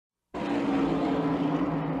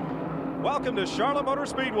Welcome to Charlotte Motor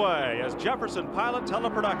Speedway as Jefferson-Pilot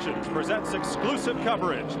Teleproductions presents exclusive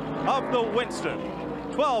coverage of the Winston.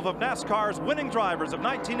 12 of NASCAR's winning drivers of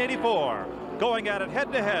 1984 going at it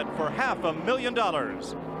head-to-head for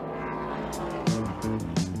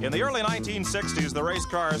 $500,000. In the early 1960s, the race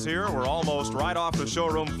cars here were almost right off the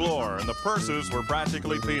showroom floor, and the purses were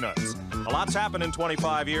practically peanuts. A lot's happened in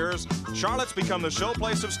 25 years. Charlotte's become the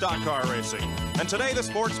showplace of stock car racing. And today, the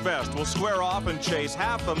sport's best will square off and chase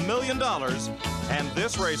 $500,000 and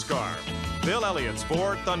this race car, Bill Elliott's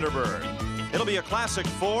Ford Thunderbird. It'll be a classic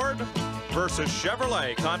Ford versus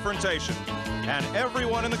Chevrolet confrontation. And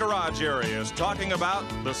everyone in the garage area is talking about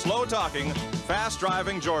the slow-talking,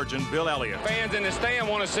 fast-driving Georgian Bill Elliott. Fans in the stand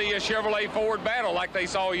want to see a Chevrolet-Ford battle like they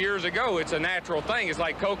saw years ago. It's a natural thing. It's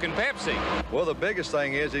like Coke and Pepsi. Well, the biggest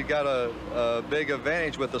thing is he got a big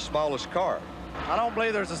advantage with the smallest car. I don't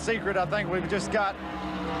believe there's a secret. I think we've just got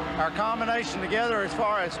our combination together as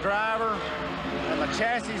far as driver and the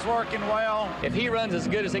chassis working well. If he runs as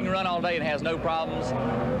good as he can run all day and has no problems,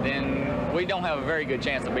 then we don't have a very good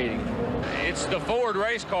chance of beating him. It's the Ford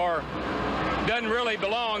race car. Doesn't really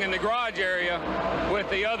belong in the garage area with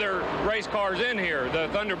the other race cars in here. The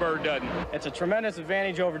Thunderbird doesn't. It's a tremendous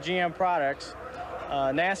advantage over GM products.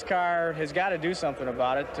 NASCAR has got to do something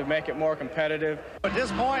about it to make it more competitive. At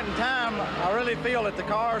this point in time, I really feel that the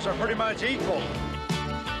cars are pretty much equal.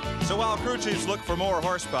 So while crew chiefs look for more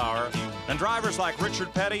horsepower and drivers like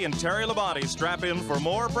Richard Petty and Terry Labonte strap in for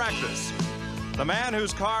more practice, the man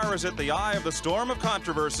whose car is at the eye of the storm of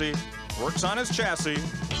controversy works on his chassis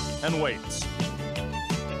and waits.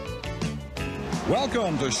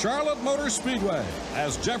 Welcome to Charlotte Motor Speedway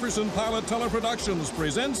as Jefferson-Pilot Teleproductions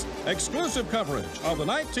presents exclusive coverage of the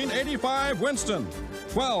 1985 Winston.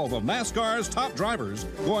 12 of NASCAR's top drivers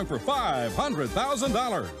going for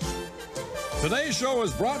 $500,000. Today's show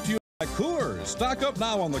is brought to you by Coors. Stock up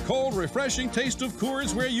now on the cold, refreshing taste of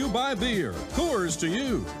Coors where you buy beer. Coors to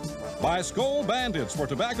you. By Skoal Bandits for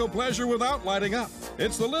tobacco pleasure without lighting up.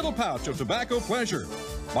 It's the little pouch of tobacco pleasure.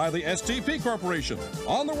 By the STP Corporation.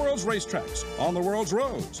 On the world's racetracks, on the world's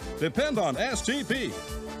roads. Depend on STP.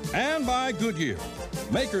 And by Goodyear,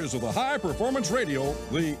 makers of the high-performance radio,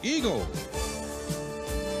 the Eagle.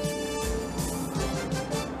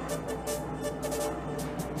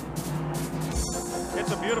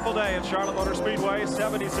 It's a beautiful day at Charlotte Motor Speedway,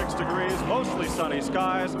 76 degrees, mostly sunny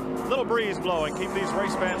skies, little breeze blowing, keep these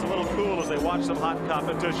race fans a little cool as they watch some hot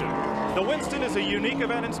competition. The Winston is a unique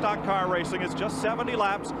event in stock car racing. It's just 70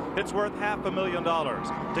 laps. It's worth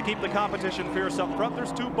 $500,000. To keep the competition fierce up front,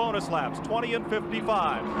 there's 2 bonus laps, 20 and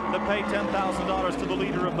 55, that pay $10,000 to the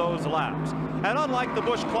leader of those laps. And unlike the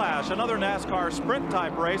Busch Clash, another NASCAR sprint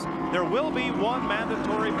type race, there will be one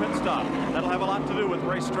mandatory pit stop. That'll have a lot to do with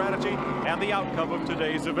race strategy and the outcome of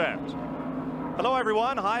today's event. Hello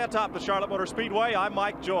everyone, high atop the Charlotte Motor Speedway, I'm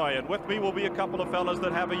Mike Joy, and with me will be a couple of fellas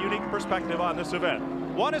that have a unique perspective on this event.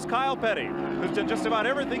 One is Kyle Petty, who's done just about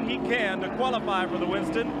everything he can to qualify for the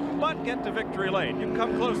Winston, but get to victory lane. You've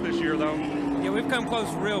come close this year, though. Yeah, we've come close,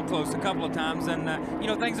 real close, a couple of times, and you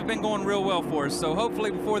know, things have been going real well for us. So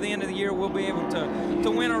hopefully before the end of the year, we'll be able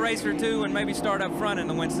to win a race or two and maybe start up front in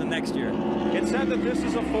the Winston next year. It's said that this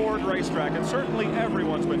is a Ford racetrack, and certainly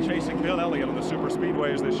everyone's been chasing Bill Elliott on the super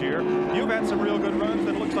speedways this year. You've had some real good runs,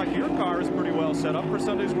 and it looks like your car is pretty well set up for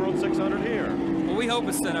Sunday's World 600 here. Well, we hope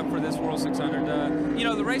it's set up for this World 600. You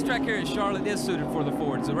know, the racetrack here at Charlotte is suited for the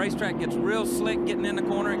Fords. The racetrack gets real slick getting in the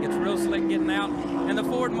corner, it gets real slick getting out, and the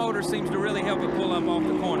Ford motor seems to really help it pull up off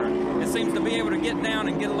the corner. It seems to be able to get down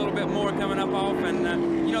and get a little bit more coming up off,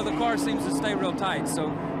 and you know, the car seems to stay real tight, so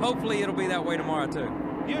hopefully it'll be that way tomorrow too.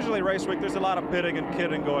 Usually race week, there's a lot of pitting and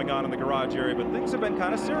kidding going on in the garage area, but things have been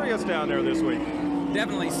kind of serious down there this week.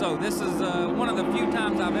 Definitely so. This is one of the few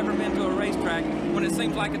times I've ever been to a racetrack when it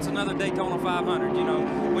seems like it's another Daytona 500. You know,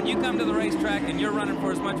 when you come to the racetrack and you're running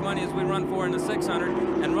for as much money as we run for in the 600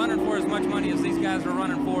 and running for as much money as these guys are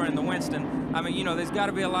running for in the Winston, I mean, you know, there's got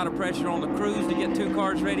to be a lot of pressure on the crews to get 2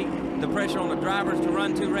 cars ready, the pressure on the drivers to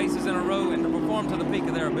run 2 races in a row and to perform to the peak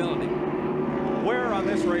of their ability. Where on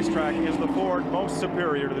this racetrack is the Ford most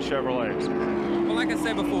superior to the Chevrolets? Well, like I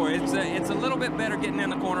said before, it's a little bit better getting in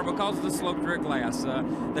the corner because of the sloped rear glass.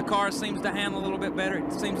 The car seems to handle a little bit better.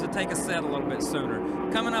 It seems to take a set a little bit sooner.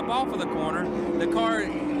 Coming up off of the corner, the car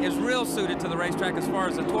is real suited to the racetrack as far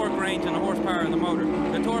as the torque range and the horsepower of the motor.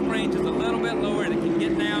 The torque range is a little bit lower. It can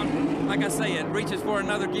get down. Like I say, it reaches for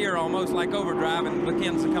another gear almost like overdrive and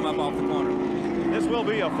begins to come up off the corner. This will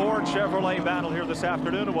be a Ford Chevrolet battle here this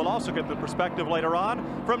afternoon, and we'll also get the perspective later on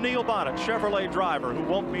from Neil Bonnet, Chevrolet driver, who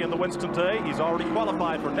won't be in the Winston today. He's already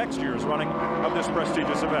qualified for next year's running of this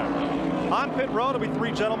prestigious event. On pit road will be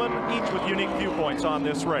three gentlemen, each with unique viewpoints on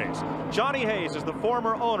this race. Johnny Hayes is the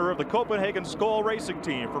former owner of the Copenhagen Skoal racing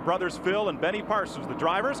team for brothers Phil and Benny Parsons, the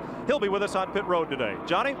drivers. He'll be with us on pit road today.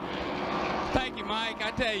 Johnny? Thank you, Mike.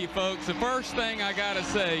 I tell you, folks, the first thing I got to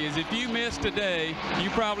say is if you missed today, you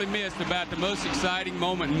probably missed about the most exciting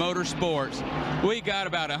moment in motorsports. We got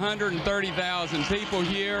about 130,000 people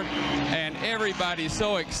here, and everybody's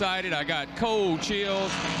so excited. I got cold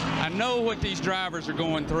chills. I know what these drivers are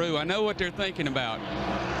going through. I know what they're thinking about.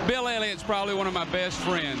 Bill Elliott's probably one of my best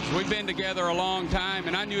friends. We've been together a long time,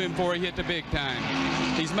 and I knew him before he hit the big time.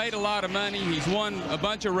 He's made a lot of money. He's won a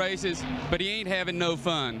bunch of races, but he ain't having no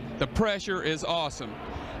fun. The pressure is awesome.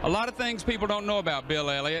 A lot of things people don't know about Bill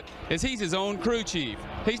Elliott is he's his own crew chief.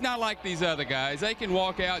 He's not like these other guys. They can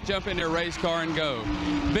walk out, jump in their race car, and go.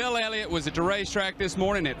 Bill Elliott was at the racetrack this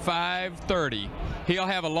morning at 5:30. He'll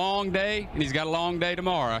have a long day, and he's got a long day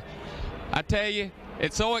tomorrow. I tell you,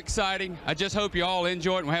 it's so exciting. I just hope you all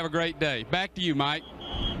enjoy it and we'll have a great day. Back to you, Mike.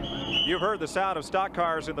 You've heard the sound of stock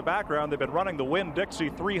cars in the background. They've been running the Winn-Dixie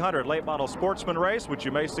 300 late model sportsman race, which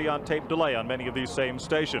you may see on tape delay on many of these same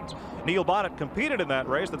stations. Neil Bonnet competed in that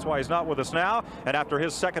race. That's why he's not with us now. And after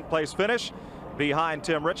his second place finish behind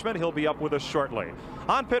Tim Richmond, he'll be up with us shortly.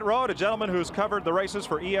 On pit road, a gentleman who's covered the races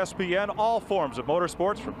for ESPN, all forms of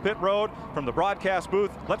motorsports from pit road, from the broadcast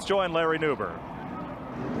booth. Let's join Larry Newber.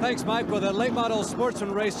 Thanks, Mike. Well, the late model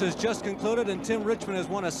sportsman race has just concluded, and Tim Richmond has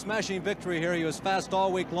won a smashing victory here. He was fast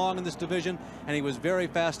all week long in this division, and he was very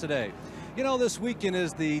fast today. You know, this weekend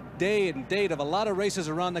is the day and date of a lot of races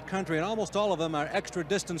around the country, and almost all of them are extra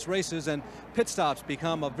distance races, and pit stops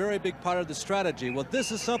become a very big part of the strategy. Well,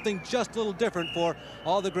 this is something just a little different for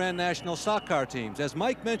all the Grand National stock car teams. As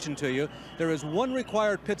Mike mentioned to you, there is one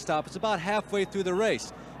required pit stop. It's about halfway through the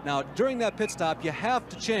race. Now, during that pit stop, you have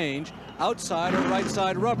to change outside or right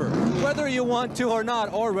side rubber, whether you want to or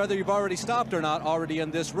not, or whether you've already stopped or not already in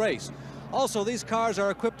this race. Also, these cars are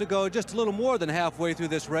equipped to go just a little more than halfway through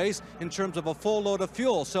this race in terms of a full load of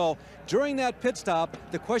fuel. So during that pit stop,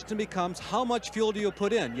 the question becomes, how much fuel do you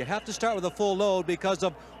put in? You have to start with a full load because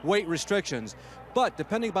of weight restrictions. But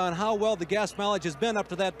depending on how well the gas mileage has been up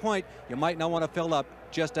to that point, you might not want to fill up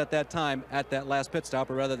just at that time at that last pit stop,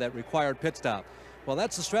 or rather that required pit stop. Well,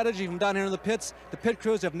 that's the strategy from down here in the pits. The pit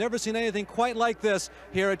crews have never seen anything quite like this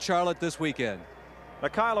here at Charlotte this weekend. Now,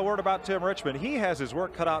 Kyle, a word about Tim Richmond. He has his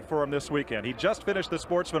work cut out for him this weekend. He just finished the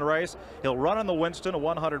sportsman race. He'll run in the Winston, a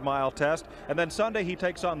 100-mile test. And then Sunday he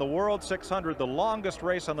takes on the World 600, the longest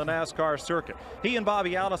race on the NASCAR circuit. He and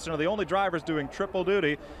Bobby Allison are the only drivers doing triple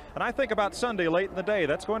duty. And I think about Sunday late in the day,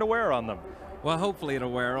 that's going to wear on them. Well, hopefully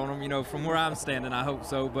it'll wear on them. You know, from where I'm standing, I hope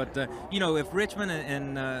so. But you know, if Richmond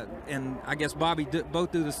and I guess Bobby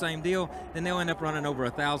both do the same deal, then they'll end up running over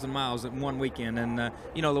 1,000 miles in one weekend. And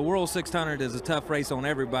you know, the World 600 is a tough race on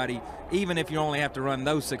everybody, even if you only have to run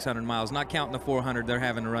those 600 miles, not counting the 400 they're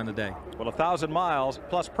having to run today. Well, 1,000 miles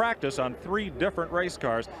plus practice on 3 different race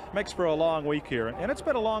cars makes for a long week here. And it's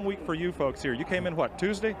been a long week for you folks here. You came in, what,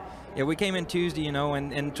 Tuesday? Yeah, we came in Tuesday, you know,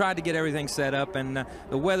 and tried to get everything set up, and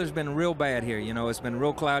the weather's been real bad here. You know, it's been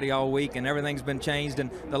real cloudy all week, and everything's been changed. And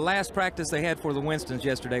the last practice they had for the Winstons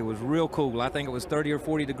yesterday was real cool. I think it was 30 or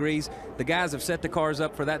 40 degrees. The guys have set the cars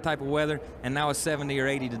up for that type of weather, and now it's 70 or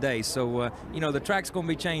 80 today. So, you know, the track's going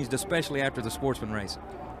to be changed, especially after the sportsman race.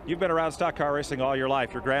 You've been around stock car racing all your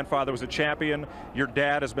life. Your grandfather was a champion. Your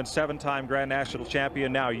dad has been 7-time Grand National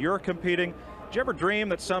champion. Now you're competing. Did you ever dream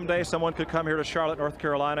that someday someone could come here to Charlotte, North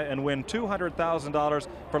Carolina and win $200,000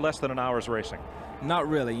 for less than an hour's racing? Not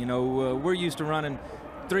really. You know, we're used to running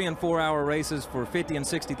 3- and 4-hour races for $50,000 and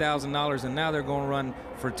 $60,000, and now they're going to run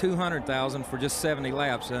for $200,000 for just 70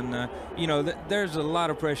 laps. And you know, there's a lot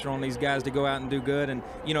of pressure on these guys to go out and do good. And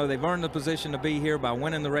you know, they've earned the position to be here by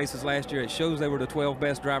winning the races last year. It shows they were the 12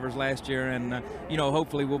 best drivers last year, and you know,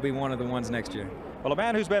 hopefully we'll be one of the ones next year. Well, a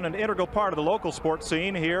man who's been an integral part of the local sports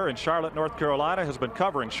scene here in Charlotte, North Carolina, has been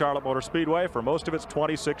covering Charlotte Motor Speedway for most of its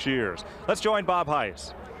 26 years. Let's join Bob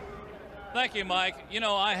Heiss. Thank you, Mike. You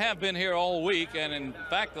know, I have been here all week, and in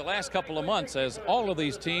fact the last couple of months, as all of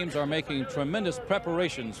these teams are making tremendous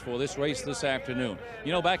preparations for this race this afternoon.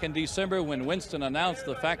 You know, back in December when Winston announced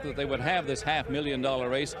the fact that they would have this $500,000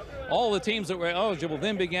 race, all the teams that were eligible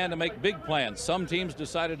then began to make big plans. Some teams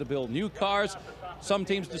decided to build new cars. Some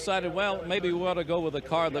teams decided, well, maybe we ought to go with a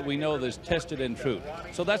car that we know is tested and true.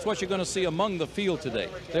 So that's what you're going to see among the field today.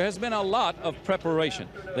 There has been a lot of preparation.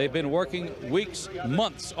 They've been working weeks,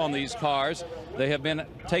 months on these cars. They have been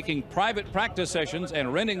taking private practice sessions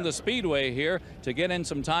and renting the speedway here to get in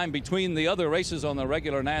some time between the other races on the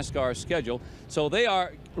regular NASCAR schedule. So they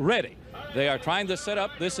are ready. They are trying to set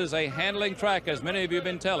up. This is a handling track, as many of you have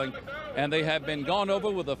been telling. and they have been gone over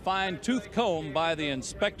with a fine-tooth comb by the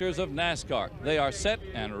inspectors of NASCAR. They are set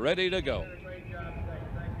and ready to go.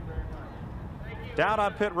 Down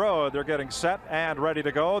on pit road, they're getting set and ready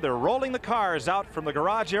to go. They're rolling the cars out from the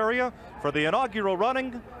garage area for the inaugural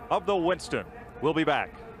running of the Winston. We'll be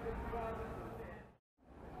back.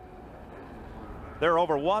 There are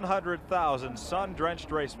over 100,000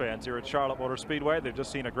 sun-drenched race fans here at Charlotte Motor Speedway. They've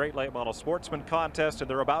just seen a great late model sportsman contest, and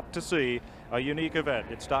they're about to see a unique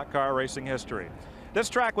event in stock car racing history. This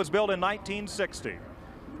track was built in 1960,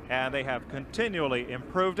 and they have continually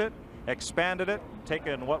improved it, expanded it,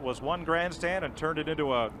 taken what was one grandstand and turned it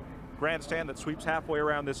into a grandstand that sweeps halfway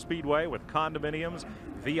around this speedway with condominiums,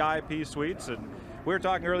 VIP suites. And we were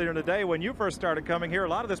talking earlier in the day, when you first started coming here, a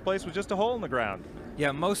lot of this place was just a hole in the ground.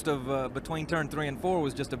 Yeah, most of between turn 3 and 4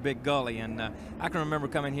 was just a big gully, and I can remember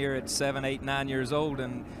coming here at 7, 8, 9 years old,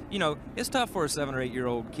 and you know, it's tough for a 7 or 8 year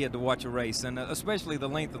old kid to watch a race, and especially the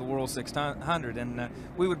length of the World 600. And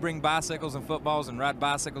we would bring bicycles and footballs and ride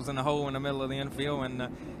bicycles in the hole in the middle of the infield, and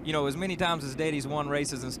you know, as many times as Daddy's won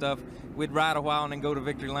races and stuff, we'd ride a while and then go to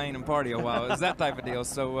Victory Lane and party a while. It was that type of deal.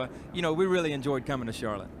 So you know, we really enjoyed coming to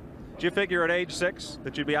Charlotte. Did you figure at age 6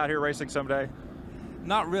 that you'd be out here racing someday?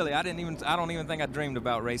 Not really. I don't even think I dreamed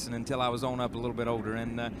about racing until I was on up a little bit older,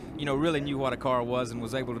 and you know, really knew what a car was and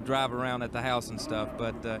was able to drive around at the house and stuff.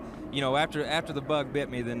 But you know, after the bug bit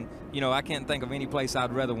me, then you know, I can't think of any place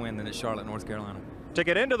I'd rather win than at Charlotte, North Carolina. To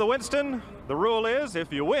get into the Winston, the rule is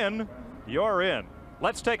if you win, you're in.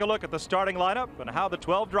 Let's take a look at the starting lineup and how the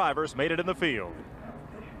 12 drivers made it in the field.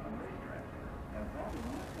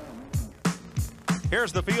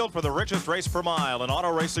 Here's the field for the richest race per mile in auto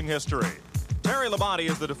racing history. Terry Labonte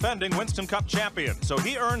is the defending Winston Cup champion, so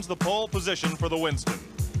he earns the pole position for the Winston.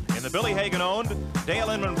 In the Billy Hagan-owned,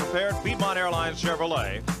 Dale Inman-prepared Piedmont Airlines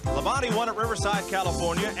Chevrolet, Labonte won at Riverside,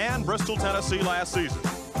 California and Bristol, Tennessee last season.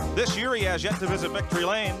 This year he has yet to visit Victory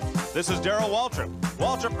Lane. This is Darrell Waltrip.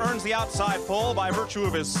 Waltrip earns the outside pole by virtue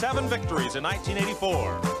of his 7 victories in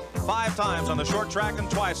 1984. 5 times on the short track and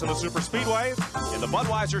twice on the super speedway in the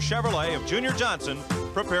Budweiser Chevrolet of Junior Johnson,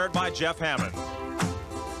 prepared by Jeff Hammond.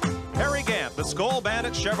 Harry Gant, the Skull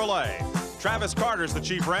Bandit Chevrolet. Travis Carter's the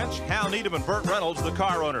chief wrench. Hal Needham and Burt Reynolds, the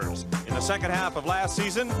car owners. In the second half of last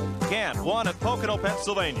season, Gant won at Pocono,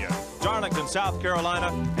 Pennsylvania, Darlington, South Carolina,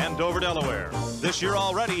 and Dover, Delaware. This year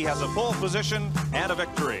already he has a pole position and a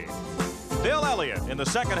victory. Dale Elliott, in the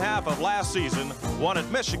second half of last season, won at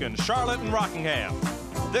Michigan, Charlotte, and Rockingham.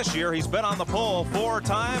 This year he's been on the pole 4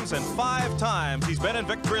 times, and 5 times he's been in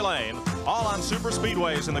Victory Lane, all on super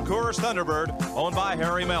speedways in the Coors Thunderbird, owned by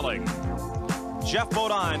Harry Melling. Jeff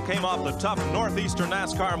Bodine came off the tough Northeastern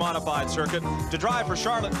NASCAR modified circuit to drive for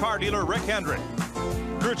Charlotte car dealer Rick Hendrick.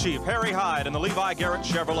 Crew chief Harry Hyde in the Levi Garrett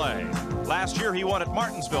Chevrolet. Last year he won at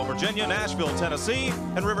Martinsville, Virginia, Nashville, Tennessee,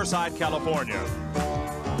 and Riverside, California.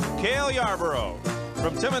 Cale Yarborough.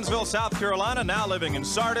 From Timmonsville, South Carolina, now living in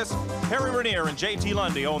Sardis, Harry Renier and J.T.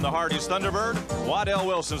 Lundy own the Hardee's Thunderbird. Waddell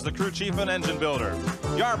Wilson's the crew chief and engine builder.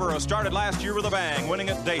 Yarborough started last year with a bang, winning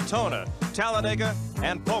at Daytona, Talladega,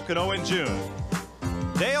 and Pocono in June.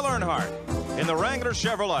 Dale Earnhardt in the Wrangler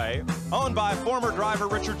Chevrolet, owned by former driver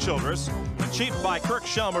Richard Childress and chiefed by Kirk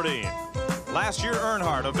Shelmerdine. Last year,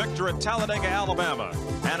 Earnhardt a victor at Talladega, Alabama,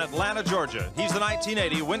 and Atlanta, Georgia. He's the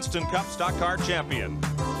 1980 Winston Cup Stock Car champion.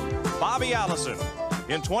 Bobby Allison.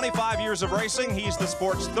 In 25 years of racing, he's the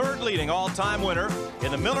sport's 3rd leading all-time winner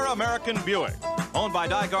in the Miller American Buick, owned by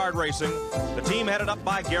Dygard Racing, the team headed up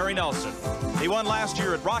by Gary Nelson. He won last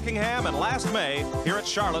year at Rockingham and last May here at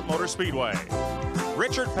Charlotte Motor Speedway.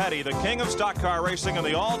 Richard Petty, the king of stock car racing and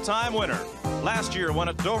the all-time winner. Last year won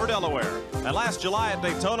at Dover, Delaware, and last July at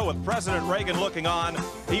Daytona with President Reagan looking on,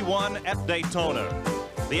 he won at Daytona.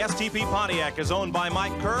 The STP Pontiac is owned by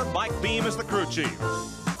Mike Kerr. Mike Beam is the crew chief.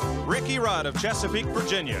 Ricky Rudd of Chesapeake,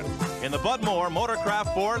 Virginia, in the Bud Moore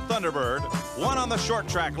Motorcraft Ford Thunderbird, won on the short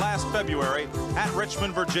track last February at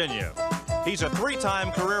Richmond, Virginia. He's a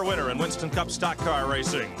 3-time career winner in Winston Cup stock car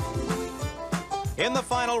racing. In the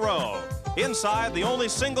final row, inside the only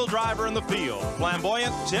single driver in the field,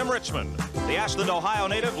 flamboyant Tim Richmond. The Ashland, Ohio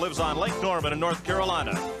native lives on Lake Norman in North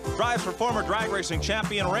Carolina. Drives for former drag racing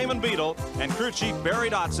champion Raymond Beadle and crew chief Barry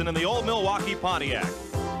Dotson in the old Milwaukee Pontiac.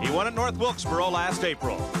 He won at North Wilkesboro last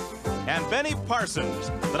April. And Benny Parsons,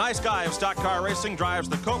 the nice guy of stock car racing, drives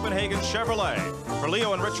the Copenhagen Chevrolet for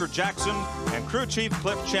Leo and Richard Jackson and crew chief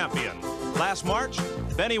Cliff Champion. Last March,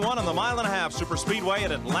 Benny won on the 1.5 mile super speedway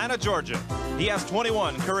at Atlanta, Georgia. He has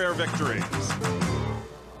 21 career victories.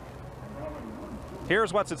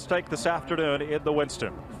 Here's what's at stake this afternoon in the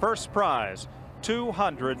Winston. First prize,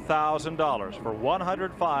 $200,000 for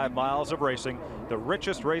 105 miles of racing, the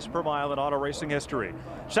richest race per mile in auto racing history.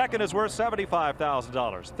 Second is worth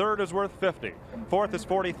 $75,000. Third is worth $50,000. Fourth is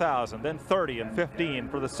 $40,000, then $30,000 and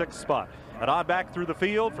 $15,000 for the sixth spot. And on back through the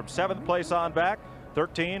field from seventh place on back,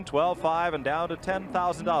 $13,000, $12,000, $5,000 and down to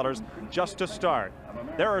 $10,000 just to start.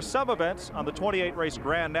 There are some events on the 28 race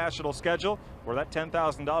Grand National schedule where that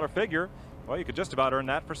 $10,000 figure, well, you could just about earn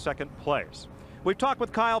that for second place. We've talked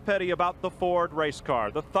with Kyle Petty about the Ford race car,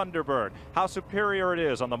 the Thunderbird, how superior it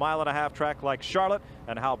is on the mile-and-a-half track like Charlotte,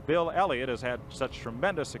 and how Bill Elliott has had such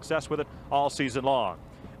tremendous success with it all season long.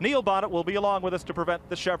 Neil Bonnet will be along with us to prevent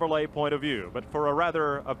the Chevrolet point of view, but for a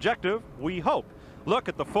rather objective, we hope, look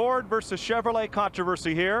at the Ford versus Chevrolet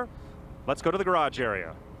controversy here. Let's go to the garage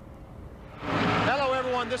area. Hello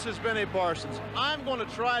everyone, this is Benny Parsons. I'm going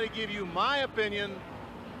to try to give you my opinion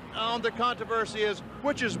on the controversy is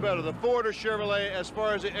which is better, the Ford or Chevrolet as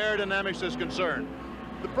far as the aerodynamics is concerned.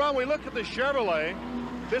 The problem, we look at the Chevrolet,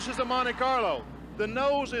 this is the Monte Carlo. The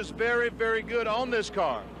nose is very, very good on this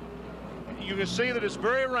car. You can see that it's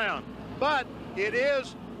very round, but it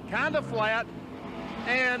is kind of flat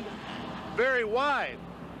and very wide.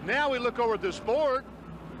 Now we look over at this Ford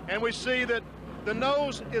and we see that the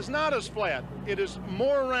nose is not as flat. It is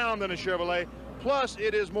more round than a Chevrolet, plus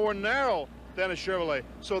it is more narrow than a Chevrolet.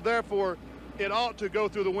 So therefore, it ought to go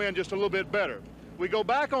through the wind just a little bit better. We go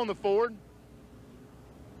back on the Ford.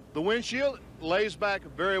 The windshield lays back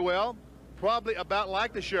very well, probably about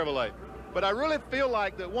like the Chevrolet. But I really feel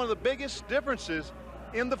like that one of the biggest differences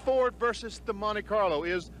in the Ford versus the Monte Carlo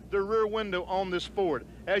is the rear window on this Ford.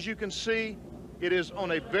 As you can see, it is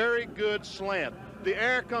on a very good slant. The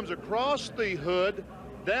air comes across the hood,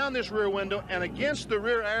 down this rear window, and against the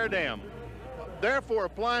rear air dam, therefore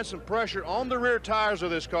applying some pressure on the rear tires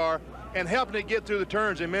of this car and helping it get through the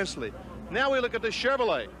turns immensely. Now we look at the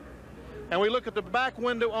Chevrolet, and we look at the back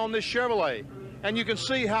window on this Chevrolet, and you can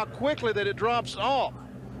see how quickly that it drops off.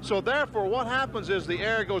 So therefore, what happens is the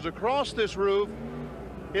air goes across this roof.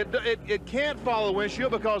 It can't follow the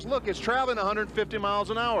windshield because, look, it's traveling 150 miles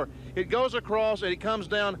an hour. It goes across, and it comes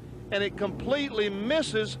down, and it completely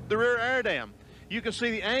misses the rear air dam. You can see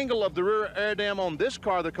the angle of the rear air dam on this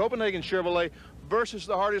car, the Copenhagen Chevrolet, versus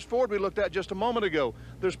the Hardee's Ford we looked at just a moment ago.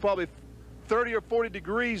 There's probably 30 or 40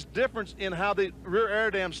 degrees difference in how the rear air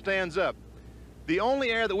dam stands up. The only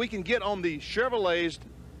air that we can get on the Chevrolets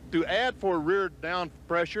to add for rear down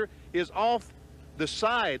pressure is off the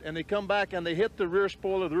side, and they come back and they hit the rear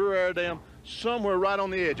spoiler, the rear air dam, somewhere right on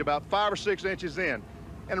the edge, about 5 or 6 inches in.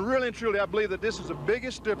 And really and truly, I believe that this is the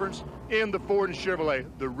biggest difference in the Ford and Chevrolet,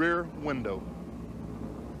 the rear window.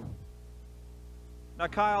 Now,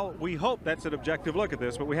 Kyle, we hope that's an objective look at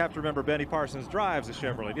this, but we have to remember Benny Parsons drives a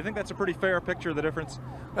Chevrolet. Do you think that's a pretty fair picture of the difference?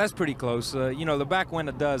 That's pretty close. You know, the back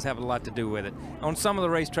window does have a lot to do with it. On some of the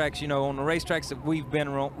racetracks, you know, on the racetracks that we've been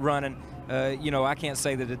running, you know, I can't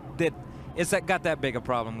say that it's got that big a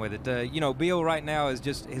problem with it. You know, Bill right now is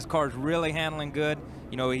just, his car's really handling good.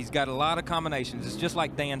 You know, he's got a lot of combinations. It's just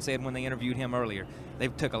like Dan said when they interviewed him earlier. They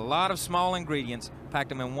took a lot of small ingredients, packed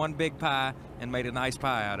them in one big pie, and made a nice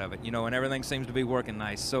pie out of it, you know, and everything seems to be working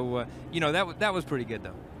nice. So, you know, that was pretty good,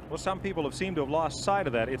 though. Well, some people have seemed to have lost sight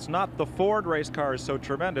of that. It's not the Ford race car is so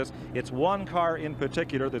tremendous. It's one car in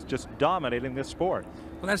particular that's just dominating this sport.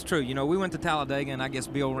 Well, that's true. You know, we went to Talladega, and I guess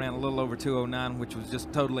Bill ran a little over 209, which was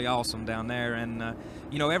just totally awesome down there. And,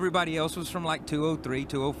 you know, everybody else was from like 203,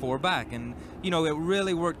 204 back. And, you know, it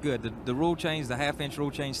really worked good. The rule change, the half-inch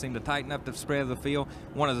rule change seemed to tighten up the spread of the field.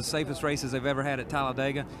 One of the safest races they've ever had at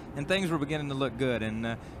Talladega. And things were beginning to look good.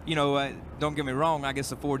 And, you know, don't get me wrong, I guess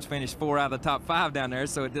the Fords finished 4 out of the top 5 down there,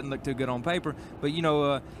 so it didn't look too good on paper. But, you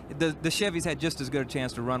know, the Chevys had just as good a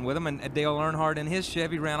chance to run with them. And Dale Earnhardt in his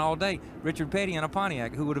Chevy ran all day. Richard Petty in a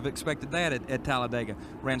Pontiac, who would have expected that at Talladega,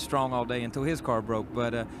 ran strong all day until his car broke.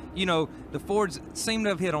 But, you know, the Fords seem to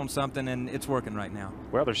have hit on something, and it's working right now.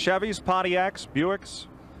 Well, there's Chevys, Pontiacs, Buicks,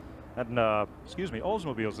 and,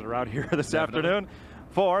 Oldsmobiles that are out here this afternoon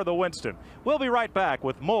for the Winston. We'll be right back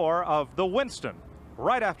with more of the Winston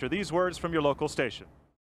right after these words from your local station.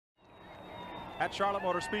 At Charlotte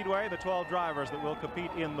Motor Speedway, the 12 drivers that will compete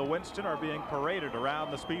in the Winston are being paraded around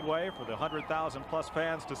the Speedway for the 100,000 plus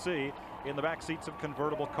fans to see in the back seats of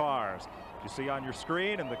convertible cars. You see on your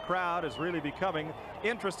screen, and the crowd is really becoming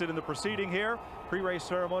interested in the proceeding here. Pre-race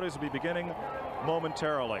ceremonies will be beginning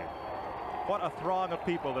momentarily. What a throng of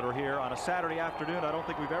people that are here on a Saturday afternoon. I don't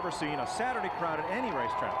think we've ever seen a Saturday crowd at any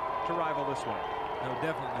racetrack to rival this one. No,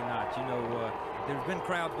 definitely not. You know, There's been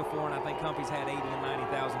crowds before, and I think Humpy's had 80 and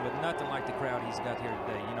 90,000, but nothing like the crowd he's got here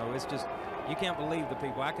today. You know, it's just, you can't believe the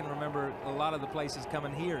people. I can remember a lot of the places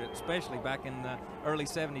coming here, especially back in the early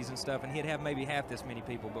 70s and stuff, and he'd have maybe half this many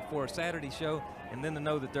people. But for a Saturday show, and then to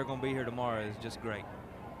know that they're going to be here tomorrow is just great.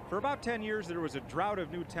 For about 10 years, there was a drought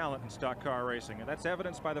of new talent in stock car racing, and that's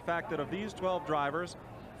evidenced by the fact that of these 12 drivers,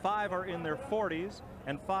 5 are in their 40s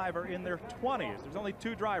and 5 are in their 20s. There's only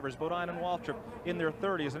 2 drivers, Bodine and Waltrip, in their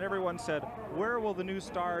 30s, and everyone said, where will the new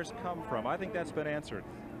stars come from? I think that's been answered.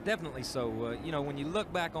 Definitely so. You know, when you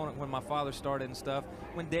look back on it, when my father started and stuff,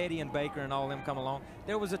 when Daddy and Baker and all them come along,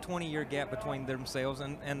 there was a 20-year gap between themselves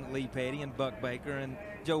and Lee Petty and Buck Baker and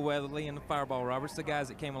Joe Weatherly and Fireball Roberts, the guys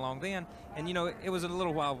that came along then. And, you know, it was a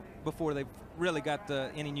little while before they really got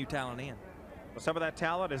any new talent in. Well, some of that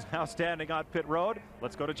talent is now standing on pit road.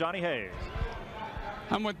 Let's go to Johnny Hayes.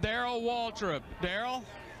 I'm with Darrell Waltrip. Darrell,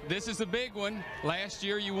 this is a big one. Last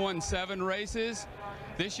year you won 7 races.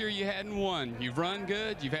 This year you hadn't won. You've run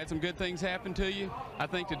good. You've had some good things happen to you. I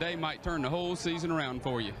think today might turn the whole season around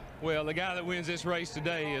for you. Well, the guy that wins this race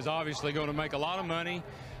today is obviously going to make a lot of money,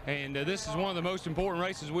 and this is one of the most important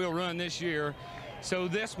races we'll run this year. So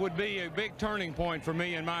this would be a big turning point for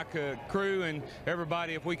me and my crew and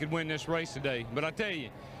everybody if we could win this race today. But I tell you,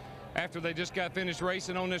 after they just got finished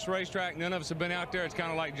racing on this racetrack, none of us have been out there. It's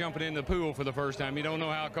kind of like jumping in the pool for the first time. You don't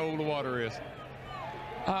know how cold the water is.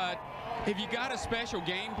 Have you got a special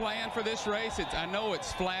game plan for this race? I know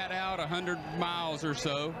it's flat out 100 miles or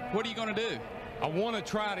so. What are you going to do? I want to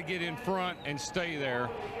try to get in front and stay there.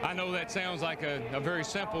 I know that sounds like a very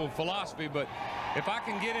simple philosophy, but if I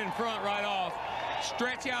can get in front right off,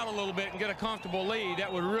 stretch out a little bit and get a comfortable lead,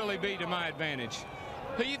 that would really be to my advantage.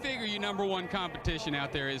 Who you figure your #1 competition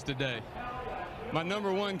out there is today? My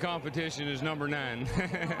 #1 competition is number 9.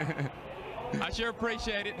 I sure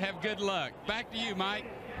appreciate it. Have good luck. Back to you, Mike.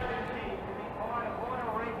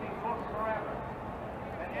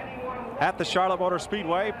 At the Charlotte Motor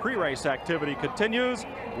Speedway, pre-race activity continues.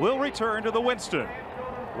 We'll return to the Winston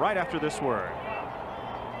right after this word.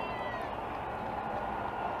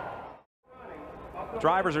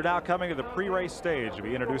 Drivers are now coming to the pre-race stage to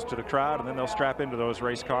be introduced to the crowd, and then they'll strap into those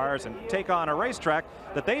race cars and take on a racetrack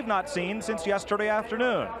that they've not seen since yesterday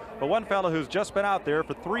afternoon. But one fellow who's just been out there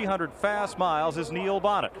for 300 fast miles is Neil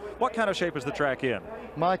Bonnet. What kind of shape is the track in?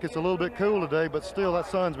 Mike, it's a little bit cool today, but still that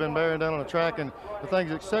sun's been bearing down on the track, and the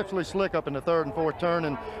thing's exceptionally slick up in the 3rd and 4th turn,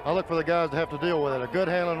 and I look for the guys to have to deal with it. A good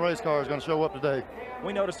handling race car is going to show up today.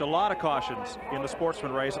 We noticed a lot of cautions in the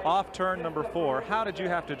sportsman race off turn number 4. How did you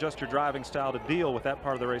have to adjust your driving style to deal with that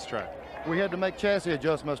part of the racetrack? We had to make chassis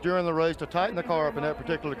adjustments during the race to tighten the car up in that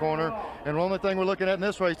particular corner, and the only thing we're looking at in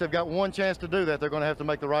this race, they've got one chance to do that. They're going to have to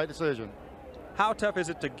make the right decision. How tough is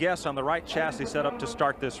it to guess on the right chassis setup to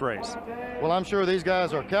start this race? Well, I'm sure these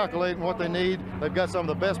guys are calculating what they need. They've got some of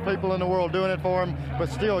the best people in the world doing it for them, but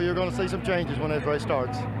still, you're going to see some changes when this race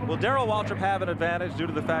starts. Will Darrell Waltrip have an advantage due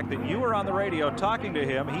to the fact that you were on the radio talking to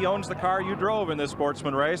him? He owns the car you drove in this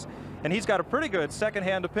sportsman race, and he's got a pretty good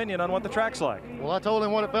second-hand opinion on what the track's like. Well, I told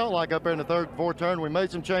him what it felt like up there in the 3rd and 4th turn. We made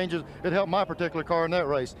some changes. It helped my particular car in that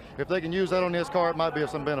race. If they can use that on this car, it might be of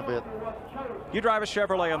some benefit. You drive a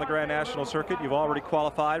Chevrolet on the Grand National Circuit. You've already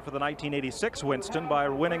qualified for the 1986 Winston by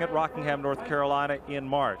winning at Rockingham, North Carolina in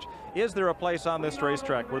March. Is there a place on this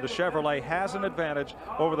racetrack where the Chevrolet has an advantage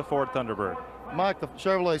over the Ford Thunderbird? Mike, the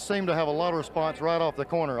Chevrolet seem to have a lot of response right off the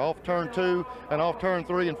corner, off turn 2 and off turn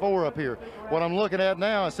 3 and 4 up here. What I'm looking at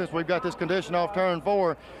now is, since we've got this condition off turn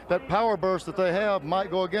 4, that power burst that they have might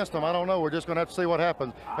go against them. I don't know. We're just going to have to see what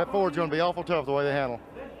happens. That Ford's going to be awful tough the way they handle.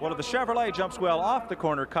 Well, if the Chevrolet jumps well off the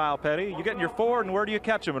corner, Kyle Petty, you get in your Ford, and where do you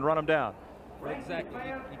catch them and run them down? Exactly.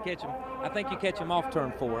 You catch them. I think you catch them off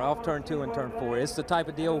turn 4, off turn 2 and turn 4. It's the type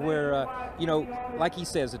of deal where, you know, like he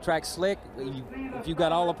says, the track's slick. If you've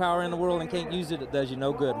got all the power in the world and can't use it, it does you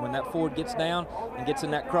no good. When that Ford gets down and gets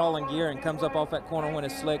in that crawling gear and comes up off that corner when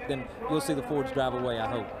it's slick, then you'll see the Fords drive away, I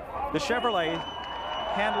hope. The Chevrolet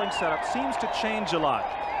handling setup seems to change a lot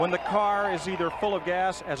when the car is either full of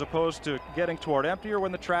gas as opposed to getting toward empty, or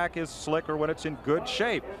when the track is slick, or when it's in good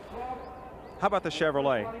shape. How about the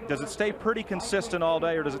Chevrolet? Does it stay pretty consistent all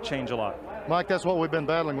day, or does it change a lot? Mike, that's what we've been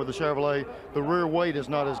battling with the Chevrolet. The rear weight is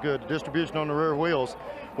not as good. The distribution on the rear wheels.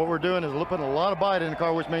 What we're doing is putting a lot of bite in the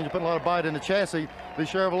car, which means you're putting a lot of bite in the chassis. These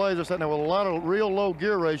Chevrolets are sitting there with a lot of real low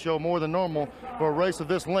gear ratio, more than normal for a race of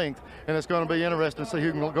this length, and it's going to be interesting to see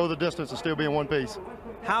who can go the distance and still be in one piece.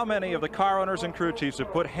 How many of the car owners and crew chiefs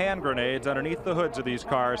have put hand grenades underneath the hoods of these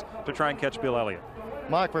cars to try and catch Bill Elliott?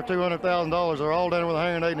 Mike, for $200,000, they're all down with a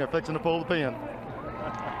hand grenade and they're fixing to pull the pin.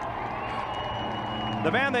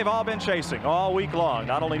 The man they've all been chasing all week long,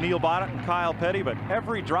 not only Neil Bonnet and Kyle Petty, but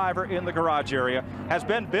every driver in the garage area, has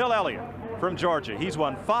been Bill Elliott from Georgia. He's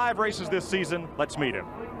won 5 races this season. Let's meet him.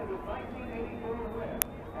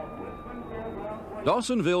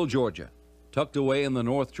 Dawsonville, Georgia. Tucked away in the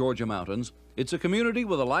North Georgia mountains, it's a community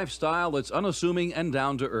with a lifestyle that's unassuming and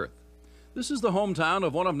down to earth. This is the hometown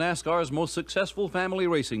of one of NASCAR's most successful family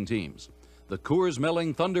racing teams, the Coors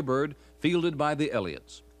Melling Thunderbird, fielded by the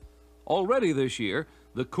Elliots. Already this year,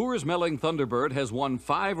 the Coors Melling Thunderbird has won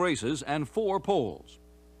 5 races and 4 poles.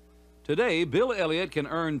 Today, Bill Elliott can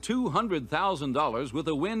earn $200,000 with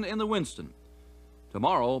a win in the Winston.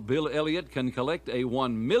 Tomorrow, Bill Elliott can collect a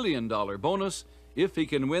 $1 million bonus if he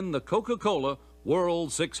can win the Coca-Cola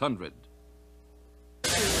World 600.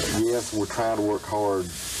 Yes, we're trying to work hard.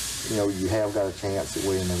 You know, you have got a chance at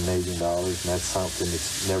winning $1 million, and that's something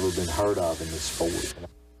that's never been heard of in this sport.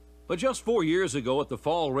 But just 4 years ago at the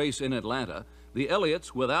fall race in Atlanta, the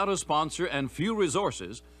Elliots, without a sponsor and few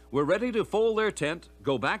resources, were ready to fold their tent,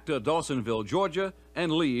 go back to Dawsonville, Georgia,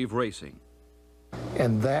 and leave racing.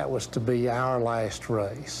 And that was to be our last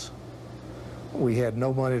race. We had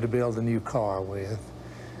no money to build a new car with,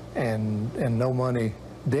 and no money,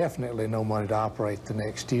 definitely no money to operate the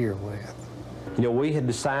next year with. You know, we had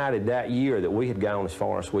decided that year that we had gone as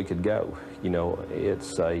far as we could go. You know,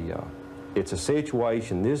 it's a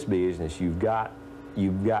situation, this business, you've got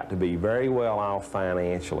to be very well off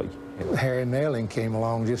financially. Harry Melling came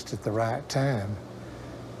along just at the right time,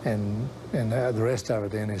 and the rest of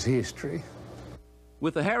it then is history.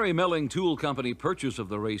 With the Harry Melling Tool Company purchase of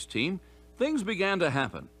the race team, things began to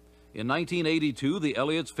happen. In 1982, the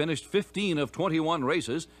Elliots finished 15 of 21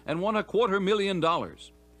 races and won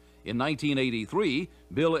 $250,000. In 1983,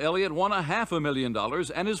 Bill Elliott won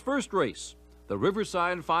 $500,000 and his first race, the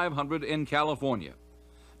Riverside 500 in California.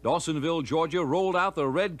 Dawsonville, Georgia rolled out the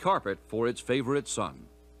red carpet for its favorite son.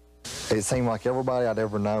 It seemed like everybody I'd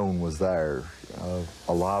ever known was there.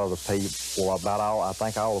 A lot of the people, well, I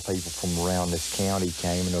think all the people from around this county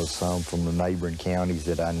came, and there was some from the neighboring counties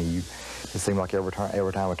that I knew. It seemed like every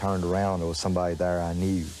time I turned around, there was somebody there I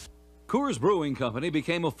knew. Coors Brewing Company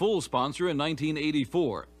became a full sponsor in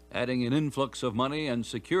 1984, adding an influx of money and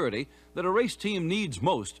security that a race team needs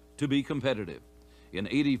most to be competitive. In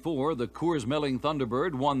 '84, the Coors Melling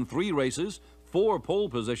Thunderbird won 3 races, 4 pole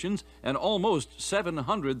positions, and almost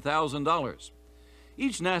 $700,000.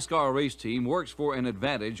 Each NASCAR race team works for an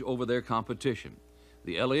advantage over their competition.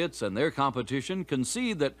 The Elliots and their competition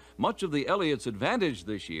concede that much of the Elliots' advantage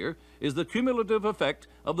this year is the cumulative effect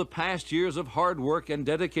of the past years of hard work and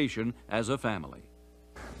dedication as a family.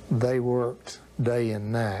 They worked day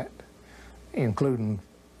and night, including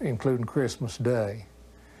Christmas Day,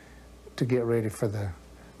 to get ready for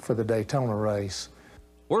the Daytona race.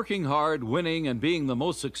 Working hard, winning, and being the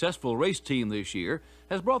most successful race team this year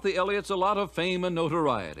has brought the Elliots a lot of fame and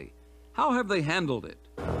notoriety. How have they handled it?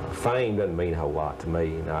 Fame doesn't mean a whole lot to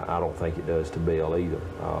me, and I don't think it does to Bill either.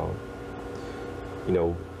 You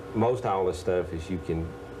know, most all this stuff is you can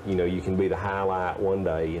be the highlight one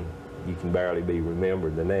day and you can barely be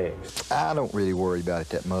remembered the next. I don't really worry about it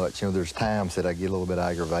that much. You know, there's times that I get a little bit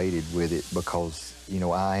aggravated with it because, you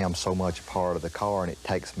know, I am so much a part of the car and it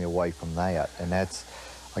takes me away from that. And I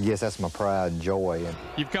guess that's my pride and joy. And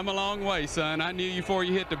you've come a long way, son. I knew you before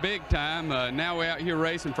you hit the big time. Now we're out here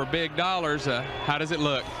racing for big dollars. How does it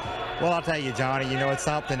look? Well, I'll tell you, Johnny, you know, it's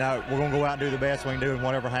something that we're going to go out and do the best we can do, and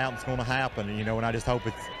whatever happens is going to happen. You know, and I just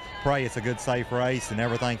pray it's a good, safe race and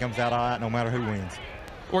everything comes out all right no matter who wins.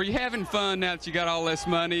 Were you having fun now that you got all this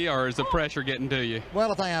money, or is the pressure getting to you? Well,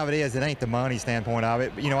 the thing of it is, it ain't the money standpoint of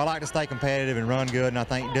it. But, you know, I like to stay competitive and run good, and I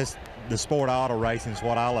think just the sport of auto racing is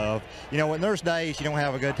what I love. You know, when there's days you don't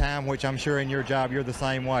have a good time, which I'm sure in your job you're the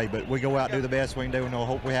same way, but we go out and do the best we can do, and I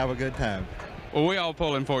hope we have a good time. Well, we all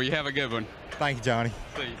pulling for you. Have a good one. Thank you, Johnny.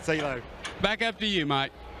 See you later. Back up to you,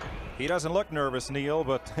 Mike. He doesn't look nervous, Neil,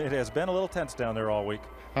 but it has been a little tense down there all week.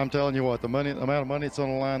 I'm telling you what, the amount of money that's on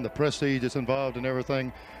the line, the prestige that's involved and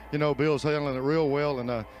everything, you know, Bill's handling it real well,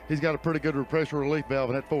 and he's got a pretty good pressure relief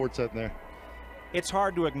valve in that Ford sitting there. It's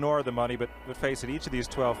hard to ignore the money, but face it, each of these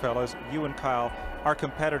 12 fellows, you and Kyle, are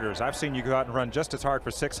competitors. I've seen you go out and run just as hard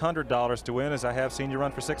for $600 to win as I have seen you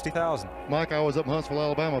run for $60,000. Mike, I was up in Huntsville,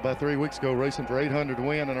 Alabama about 3 weeks ago racing for $800 to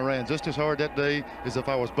win, and I ran just as hard that day as if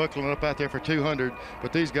I was buckling up out there for $200.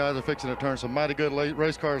 But these guys are fixing to turn some mighty good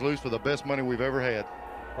race cars loose for the best money we've ever had.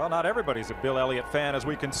 Well, not everybody's a Bill Elliott fan, as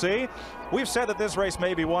we can see. We've said that this race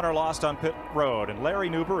may be won or lost on pit road, and Larry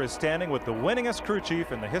Newber is standing with the winningest crew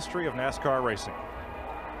chief in the history of NASCAR racing.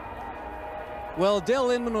 Well,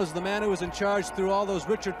 Dale Inman was the man who was in charge through all those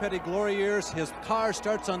Richard Petty glory years. His car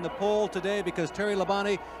starts on the pole today because Terry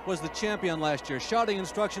Labonte was the champion last year. Shouting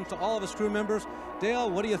instructions to all of his crew members. Dale,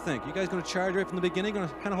 what do you think? You guys going to charge right from the beginning, going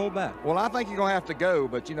to kind of hold back? Well, I think you're going to have to go,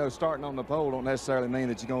 but, you know, starting on the pole don't necessarily mean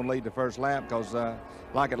that you're going to lead the first lap because,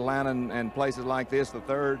 like Atlanta and places like this, the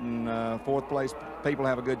third and fourth place people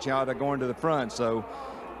have a good shot at going to the front. So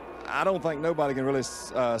I don't think nobody can really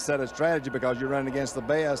set a strategy because you're running against the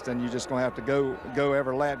best and you're just going to have to go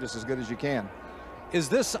every lap just as good as you can. Is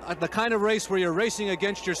this the kind of race where you're racing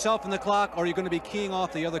against yourself and the clock, or are you going to be keying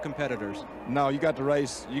off the other competitors? No, you got to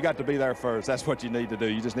race. You got to be there first. That's what you need to do.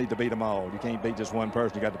 You just need to beat them all. You can't beat just one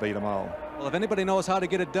person. You got to beat them all. Well, if anybody knows how to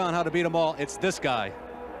get it done, how to beat them all, it's this guy.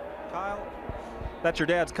 Kyle, that's your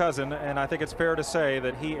dad's cousin, and I think it's fair to say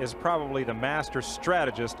that he is probably the master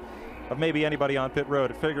strategist of maybe anybody on pit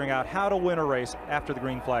road at figuring out how to win a race after the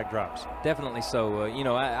green flag drops. Definitely so. You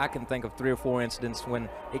know, I can think of 3 or 4 incidents when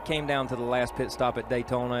it came down to the last pit stop at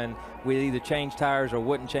Daytona and we'd either change tires or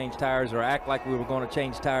wouldn't change tires or act like we were going to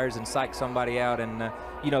change tires and psych somebody out. And,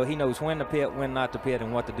 you know, he knows when to pit, when not to pit,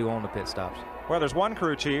 and what to do on the pit stops. Well, there's one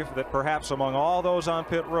crew chief that perhaps among all those on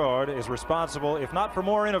pit road is responsible, if not for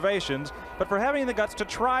more innovations, but for having the guts to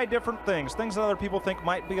try different things that other people think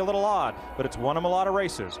might be a little odd, but it's won him a lot of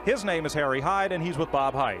races. His name is Harry Hyde, and he's with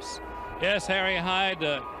Bob Heiss. Yes, Harry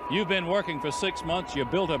Hyde, you've been working for 6 months. You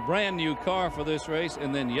built a brand new car for this race,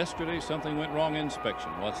 and then yesterday something went wrong in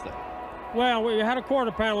inspection. What's that? Well, we had a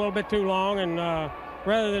quarter panel a little bit too long, and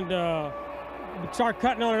rather than start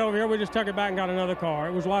cutting on it over here, we just took it back and got another car.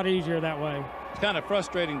 It was a lot easier that way. It's kind of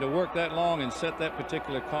frustrating to work that long and set that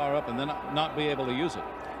particular car up and then not be able to use it.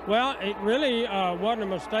 Well, it really wasn't a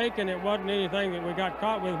mistake, and it wasn't anything that we got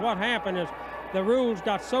caught with. What happened is the rules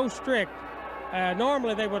got so strict.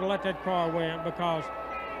 Normally they would have let that car win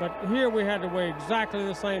but here we had to weigh exactly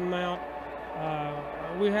the same amount.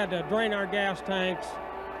 We had to drain our gas tanks,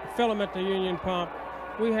 fill them at the union pump.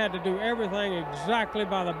 We had to do everything exactly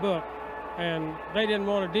by the book, and they didn't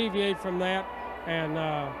want to deviate from that, and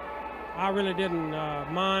I really didn't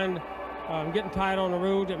mind getting tight on the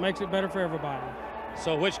rules. It makes it better for everybody.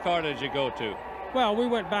 So which car did you go to? Well, we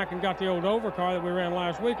went back and got the old Over car that we ran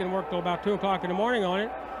last week and worked till about 2 o'clock in the morning on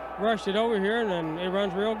it, rushed it over here, and then it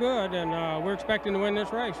runs real good, and we're expecting to win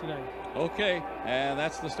this race today. Okay, and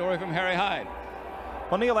that's the story from Harry Hyde.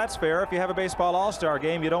 Well, Neil, that's fair. If you have a baseball all-star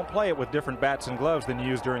game, you don't play it with different bats and gloves than you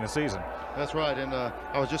use during the season. That's right, and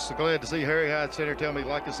I was just so glad to see Harry Hyde sit here tell me he'd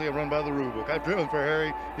like to see him run by the rule book. I've driven for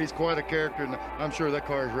Harry. He's quite a character, and I'm sure that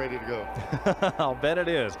car is ready to go. I'll bet it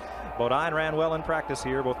is. Bodine ran well in practice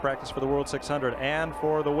here, both practice for the World 600 and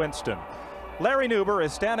for the Winston. Larry Newber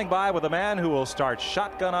is standing by with a man who will start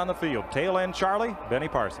shotgun on the field. Tail end Charlie, Benny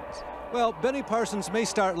Parsons. Well, Benny Parsons may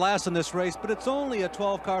start last in this race, but it's only a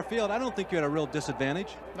 12-car field. I don't think you're at a real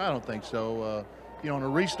disadvantage. I don't think so. You know, on a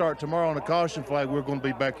restart tomorrow on the caution flag, we're going to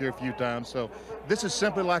be back here a few times. So this is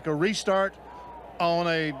simply like a restart on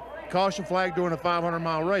a caution flag during a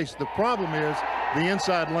 500-mile race. The problem is the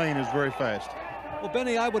inside lane is very fast. Well,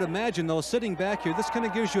 Benny, I would imagine, though, sitting back here, this kind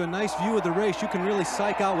of gives you a nice view of the race. You can really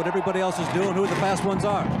psych out what everybody else is doing, who the fast ones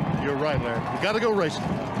are. You're right, Larry. You got to go racing.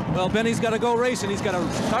 Well, Benny's got to go racing. He's got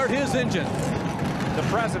to start his engine. The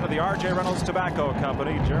president of the R.J. Reynolds Tobacco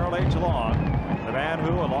Company, Gerald H. Long, the man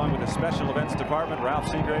who, along with the Special Events Department, Ralph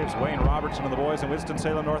Seagraves, Wayne Robertson, and the boys in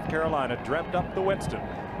Winston-Salem, North Carolina, dreamt up the Winston,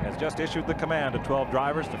 has just issued the command to 12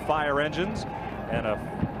 drivers to fire engines, and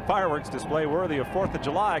a fireworks display worthy of 4th of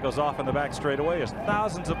July goes off in the back straightaway as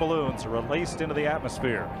thousands of balloons are released into the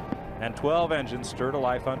atmosphere, and 12 engines stir to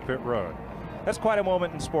life on pit road. That's quite a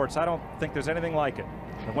moment in sports. I don't think there's anything like it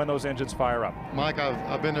when those engines fire up. Mike,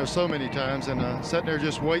 I've been there so many times, and sitting there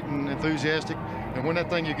just waiting, enthusiastic, and when that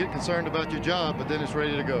thing you get concerned about your job, but then it's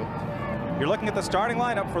ready to go. You're looking at the starting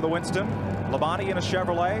lineup for the Winston. Labonte in a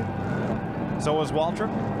Chevrolet. So is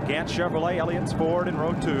Waltrip. Gant Chevrolet, Elliott's Ford in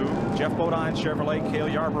row 2. Jeff Bodine's Chevrolet, Cale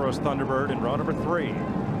Yarborough's Thunderbird in row number 3.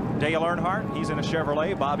 Dale Earnhardt, he's in a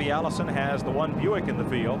Chevrolet. Bobby Allison has the one Buick in the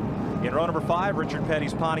field. In row number 5, Richard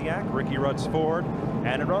Petty's Pontiac, Ricky Rudd's Ford.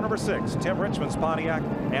 And in row number 6, Tim Richmond's Pontiac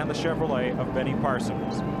and the Chevrolet of Benny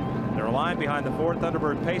Parsons. They're aligned behind the Ford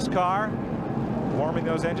Thunderbird pace car, warming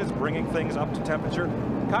those engines, bringing things up to temperature.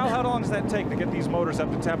 Kyle, how long does that take to get these motors up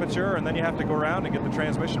to temperature, and then you have to go around and get the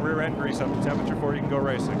transmission rear end grease up to temperature before you can go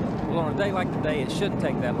racing? Well, on a day like today, it shouldn't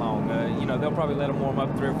take that long. You know, they'll probably let them warm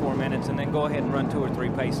up 3 or 4 minutes and then go ahead and run 2 or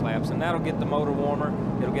 3 pace laps, and that'll get the motor warmer.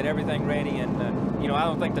 It'll get everything ready, and you know, I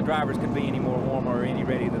don't think the drivers could be any more warmer or any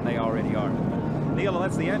ready than they already are. Neil,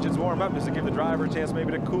 lets the engines warm up. Does it give the driver a chance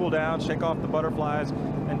maybe to cool down, shake off the butterflies,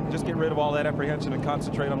 and just get rid of all that apprehension and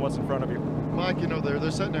concentrate on what's in front of you? Mike, you know,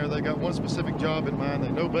 they're sitting there. They got one specific job in mind. They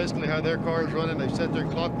know basically how their car is running. They've sat there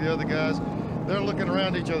and clocked the other guys. They're looking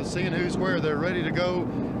around each other, seeing who's where. They're ready to go.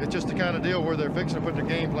 It's just the kind of deal where they're fixing to put their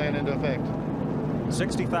game plan into effect.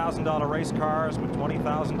 $60,000 race cars with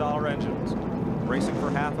 $20,000 engines. Racing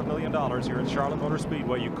for $500,000 here at Charlotte Motor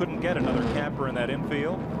Speedway. You couldn't get another camper in that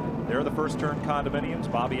infield. They're the first turn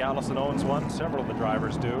condominiums. Bobby Allison owns one. Several of the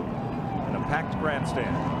drivers do. And a packed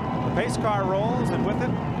grandstand. The pace car rolls, and with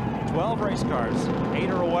it, 12 race cars. 8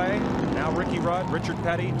 are away. Now Ricky Rudd, Richard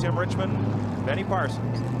Petty, Tim Richmond, Benny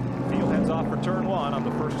Parsons. Field heads off for turn 1 on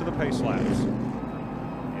the first of the pace laps.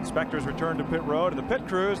 Inspectors return to pit road, and the pit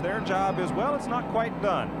crews, their job is, well, it's not quite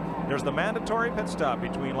done. There's the mandatory pit stop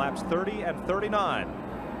between laps 30 and 39,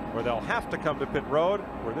 where they'll have to come to pit road,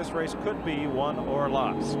 where this race could be won or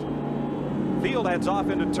lost. Field heads off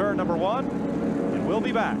into turn number 1, and we'll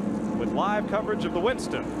be back with live coverage of the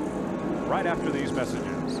Winston right after these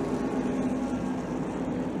messages.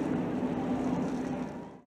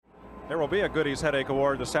 There will be a Goodies Headache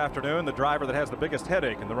Award this afternoon. The driver that has the biggest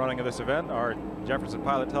headache in the running of this event, our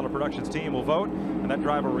Jefferson-Pilot Teleproductions team, will vote, and that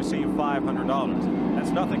driver will receive $500. That's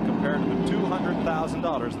nothing compared to the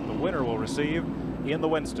 $200,000 that the winner will receive in the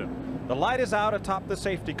Winston. The light is out atop the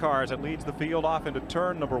safety car as it leads the field off into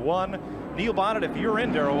turn number 1. Neil Bonnet, if you're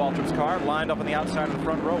in Darrell Waltrip's car, lined up on the outside of the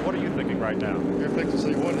front row, what are you thinking right now? You're fixing to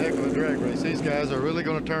see one heck of a drag race. These guys are really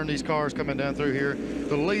going to turn these cars coming down through here.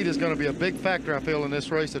 The lead is going to be a big factor, I feel, in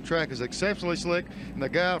this race. The track is exceptionally slick, and the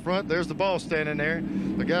guy out front, there's the boss standing there.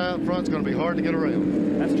 The guy out front's going to be hard to get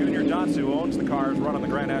around. That's Junior Johnson, who owns the cars run on the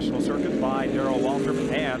Grand National Circuit by Darrell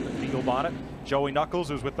Waltrip and Neil Bonnet. Joey Knuckles,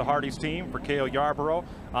 who's with the Hardee's team for Cale Yarborough,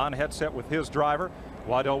 on headset with his driver.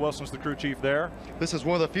 Waddell Wilson's the crew chief there. This is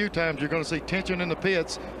one of the few times you're going to see tension in the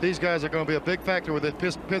pits. These guys are going to be a big factor with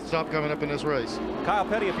this pit stop coming up in this race. Kyle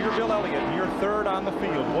Petty, if you're Bill Elliott and you're third on the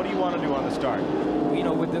field, what do you want to do on the start? You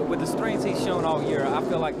know, with the strengths he's shown all year, I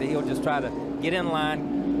feel like that he'll just try to get in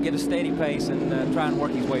line, get a steady pace, and try and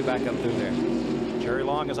work his way back up through there. Jerry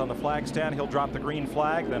Long is on the flag stand. He'll drop the green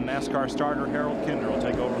flag. Then NASCAR starter Harold Kinder will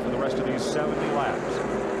take over for the rest of these 70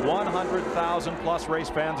 laps. 100,000 plus race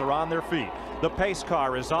fans are on their feet. The pace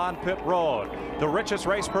car is on pit road. The richest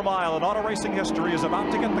race per mile in auto racing history is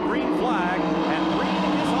about to get the green flag, and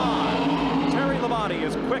green is on. Terry Labonte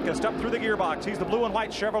is quickest up through the gearbox. He's the blue and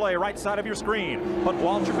white Chevrolet right side of your screen. But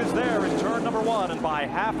Waltrip is there in turn number 1, and by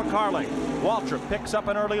half a car length, Waltrip picks up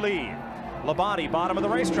an early lead. Labonte, bottom of the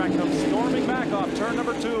racetrack, comes storming back off turn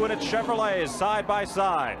number 2, and it's Chevrolets side by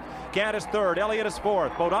side. Gant is 3rd, Elliott is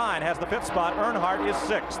 4th, Bodine has the pit spot, Earnhardt is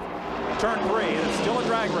 6th. Turn 3, and it's still a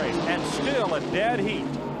drag race, and still a dead heat.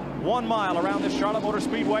 1 mile around this Charlotte Motor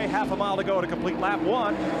Speedway, half a mile to go to complete lap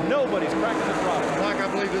 1. Nobody's cracking the throttle. Mike,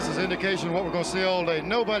 I believe this is indication of what we're going to see all day.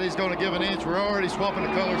 Nobody's going to give an inch. We're already swapping the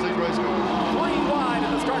colors of these race cars. 3 wide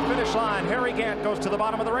at the start-finish line. Harry Gant goes to the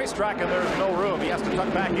bottom of the racetrack, and there's no room. He has to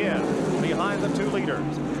tuck back in behind the 2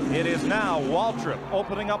 leaders. It is now Waltrip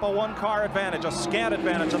opening up a 1-car advantage, a scant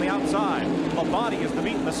advantage on the outside. Labonte is the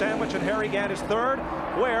meat in the sandwich, and Harry Gant is 3rd.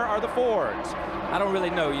 Where are the Fords? I don't really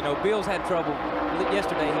know. You know, Bill's had trouble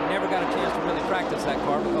yesterday. He never got a chance to really practice that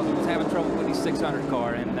car because he was having trouble with his 600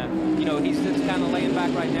 car. And, you know, he's just kind of laying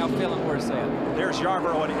back right now, feeling where it's at. There's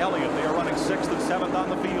Yarborough and Elliott. They are running 6th and 7th on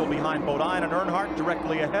the field behind Bodine and Earnhardt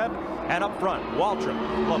directly ahead. And up front, Waltrip,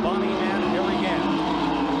 Labonte, and Harry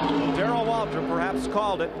Gant. Darrell Waltrip perhaps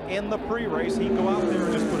called it in the pre-race. He'd go out there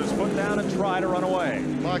and just put his foot down and try to run away.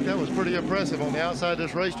 Mike, that was pretty impressive on the outside of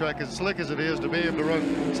this racetrack, as slick as it is, to be able to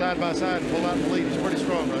run side by side and pull out the lead. He's pretty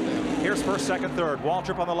strong right now. Here's 1st, 2nd, 3rd.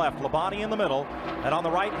 Waltrip on the left, Labonte in the middle, and on the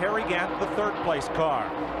right, Harry Gant, the 3rd place car.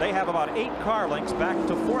 They have about 8 car lengths back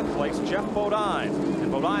to 4th place, Jeff Bodine.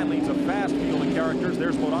 And Bodine leads a fast field of characters.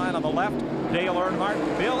 There's Bodine on the left, Dale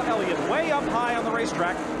Earnhardt, Bill Elliott way up high on the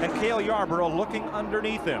racetrack, and Cale Yarborough looking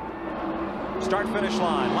underneath him. Start-finish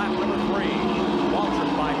line, lap number 3.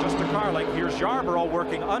 Waltrip by just a car length. Here's Yarborough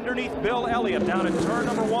working underneath Bill Elliott down in turn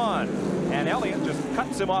number 1. And Elliott just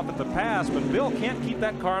cuts him off at the pass, but Bill can't keep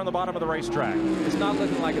that car on the bottom of the racetrack. It's not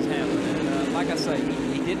looking like it's happening. And like I say,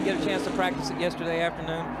 he didn't get a chance to practice it yesterday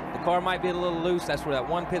afternoon. The car might be a little loose. That's where that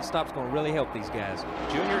 1 pit stop's going to really help these guys.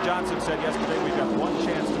 Junior Johnson said yesterday we've got 1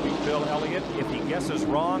 chance to beat Bill Elliott. If he guesses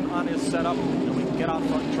wrong on his setup, then we can get out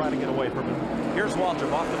front and try to get away from him. Here's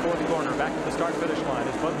Waltrip off the 4th corner, back to the start-finish line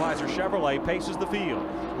as Budweiser Chevrolet paces the field.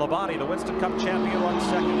 Labonte, the Winston Cup champion, runs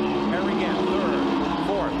 2nd. Harry Gant, 3rd.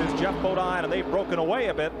 4th is Jeff Bodine, and they've broken away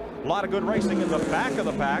a bit. A lot of good racing in the back of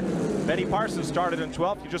the pack. Benny Parsons started in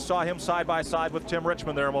 12th. You just saw him side by side with Tim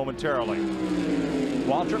Richmond there momentarily.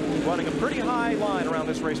 Waltrip running a pretty high line around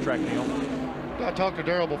this racetrack, Neil. I talked to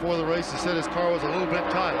Darrell before the race. He said his car was a little bit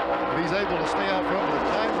tight. If he's able to stay out front with a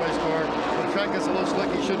tight race car, when the track gets a little slick,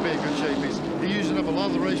 he should be in good shape. He's using up a lot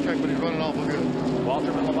of the racetrack, but he's running awful good.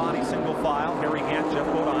 Waltrip and Labonte single file. Harry Gant, Jeff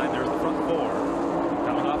Bodine. There's the front four.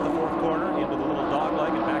 Coming off the fourth corner into the little dog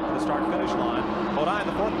leg and back to the start-finish line. Bodine,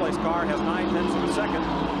 the fourth place car, has 9/10 of a second.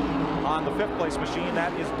 On the fifth place machine,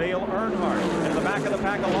 that is Dale Earnhardt. In the back of the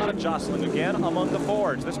pack, a lot of jostling again among the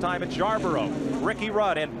Fords. This time it's Yarborough, Ricky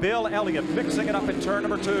Rudd, and Bill Elliott mixing it up in turn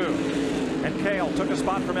number 2. And Cale took a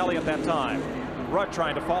spot from Elliott that time. Rudd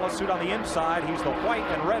trying to follow suit on the inside. He's the white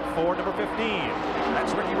and red Ford, number 15.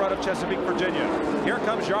 That's Ricky Rudd of Chesapeake, Virginia. Here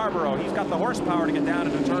comes Yarborough. He's got the horsepower to get down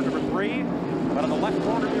into turn number 3. But on the left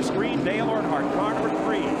corner of your screen, Dale Earnhardt, car number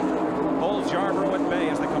 3, holds Yarborough at bay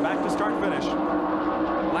as they come back to start-finish.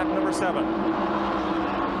 Lap number 7.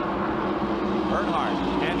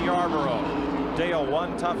 Earnhardt and Yarborough. Dale,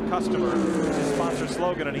 one tough customer, is his sponsor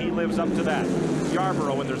slogan, and he lives up to that.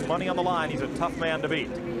 Yarborough, when there's money on the line, he's a tough man to beat.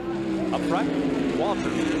 Up front,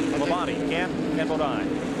 Waltrip, Labonte, Gant, and Bodine.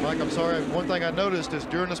 Mike, I'm sorry. One thing I noticed is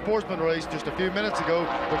during the sportsman race just a few minutes ago,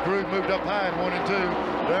 the crew moved up high in 1 and 2.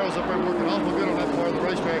 Darrell's up there working awful good on that part of the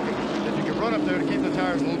racetrack. If you can run up there to keep the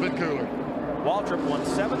tires a little bit cooler. Waltrip won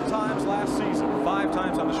 7 times last season, 5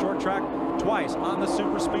 times on the short track, twice on the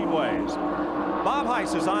super speedways. Bob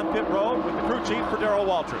Heiss is on pit road with the crew chief for Darrell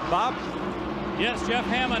Waltrip. Bob? Yes, Jeff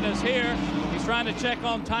Hammond is here. He's trying to check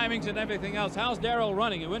on timings and everything else. How's Darrell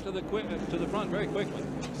running? He went to the front very quickly.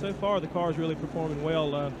 So far, the car is really performing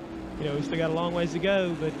well. You know, we still got a long ways to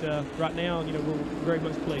go, but right now, you know, we're very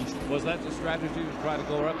much pleased. Was that the strategy to try to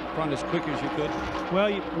go up front as quick as you could? Well,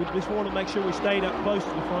 we just wanted to make sure we stayed up close to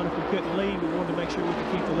the front. If we couldn't lead, we wanted to make sure we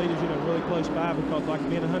could keep the leaders, you know, really close by, because like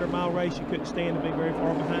being a 100-mile race, you couldn't stand to be very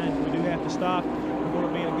far behind. If we do have to stop, we want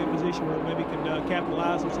to be in a good position where maybe we can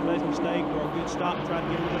capitalize on somebody's mistake or a good stop and try to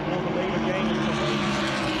get a little bit more of the lead or gain.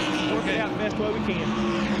 Work it out the best way we can.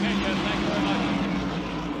 Okay, Jeff, thank you very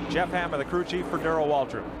much. Jeff Hammond, the crew chief for Darrell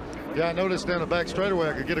Waltrip. Yeah, I noticed down the back straightaway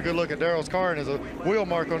I could get a good look at Darrell's car, and there's a wheel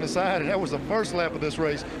mark on the side, and that was the first lap of this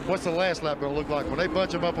race. What's the last lap going to look like? When they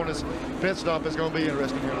bunch him up on this pit stop, it's going to be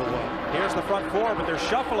interesting here in a little while. Here's the front four, but they're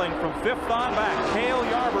shuffling from 5th on back. Cale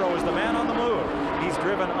Yarborough is the man on the move. He's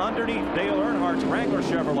driven underneath Dale Earnhardt's Wrangler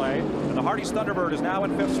Chevrolet, and the Hardee's Thunderbird is now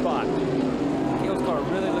in 5th spot. Cale's car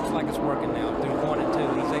really looks like it's working now through 1 and 2.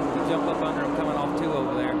 He's able to jump up under him coming off 2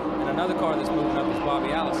 over there. And another car that's moving up is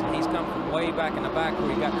Bobby Allison. He's come from way back in the back where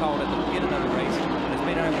he got called at the beginning of the race and has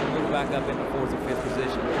been able to move back up into 4th or 5th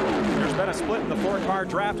position. There's been a split in the 4-car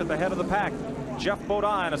draft at the head of the pack. Jeff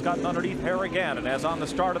Bodine has gotten underneath Harry Gant, and as on the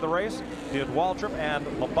start of the race, did Waltrip and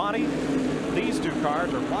Labonte. These 2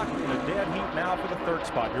 cars are locked in a dead heat now for the 3rd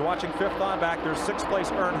spot. You're watching 5th on back. There's 6th place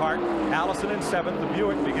Earnhardt, Allison in 7th, the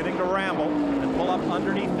Buick beginning to ramble and pull up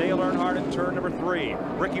underneath Dale Earnhardt in turn number 3.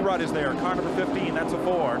 Ricky Rudd is there, car number 15, that's a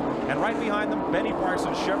Ford. And right behind them, Benny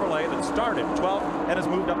Parsons Chevrolet that started 12th and has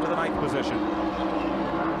moved up to the 9th position.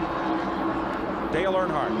 Dale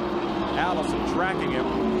Earnhardt, Allison tracking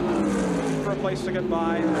him. For a place to get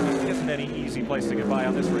by. There isn't any easy place to get by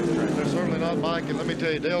on this racetrack. There's certainly not, Mike, and let me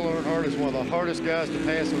tell you, Dale Earnhardt is one of the hardest guys to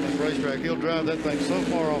pass on this racetrack. He'll drive that thing so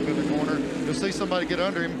far off in the corner. You'll see somebody get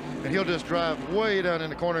under him, and he'll just drive way down in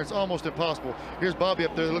the corner. It's almost impossible. Here's Bobby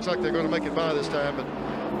up there. It looks like they're going to make it by this time, but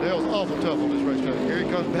Dale's awful tough on this racetrack. Here he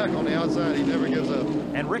comes back on the outside. He never gives up.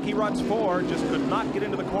 And Ricky Rudd's Ford just could not get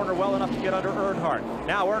into the corner well enough to get under Earnhardt.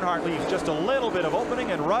 Now Earnhardt leaves just a little bit of opening,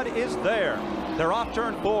 and Rudd is there. They're off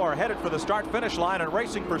turn 4, headed for the start-finish line and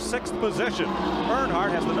racing for 6th position.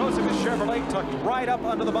 Earnhardt has the nose of his Chevrolet tucked right up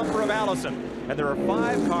under the bumper of Allison. And there are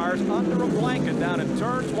 5 cars under a blanket down in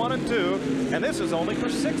turns 1 and 2, and this is only for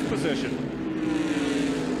 6th position.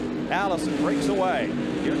 Allison breaks away.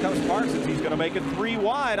 Here comes Parsons. He's going to make it 3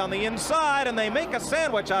 wide on the inside, and they make a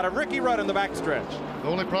sandwich out of Ricky Rudd in the backstretch. The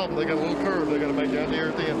only problem, they got a little curve they got to make down here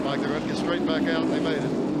at the end, Mike. They're going to get straight back out, and they made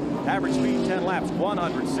it. Average speed 10 laps,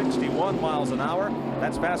 161 miles an hour.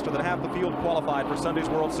 That's faster than half the field qualified for Sunday's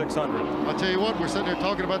World 600. I'll tell you what, we're sitting there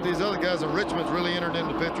talking about these other guys, and Richmond's really entered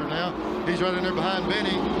into the picture now. He's right in there behind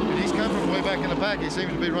Benny, and he's coming from way back in the pack. He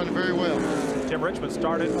seems to be running very well. Tim Richmond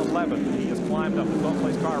started 11th. He has climbed up. The 12th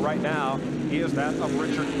place car right now is that of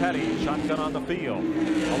Richard Petty, shotgun on the field.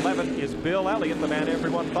 11th is Bill Elliott, the man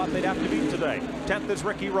everyone thought they'd have to beat today. 10th is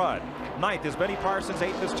Ricky Rudd. 9th is Benny Parsons.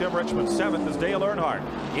 8th is Tim Richmond. 7th is Dale Earnhardt.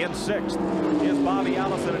 In 6th is Bobby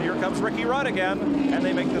Allison. And here comes Ricky Rudd again. And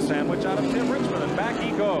they make the sandwich out of Tim Richmond. And back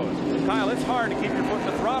he goes. Kyle, it's hard to keep your foot in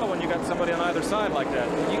the throttle when you got somebody on either side like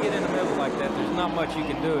that. When you get in the middle like that, there's not much you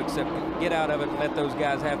can do except get out of it and let those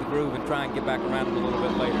guys have the groove and try and get back around them a little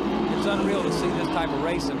bit later. It's unreal to see this type of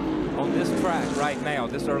racing on this track right now,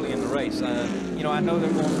 this early in the race. You know, I know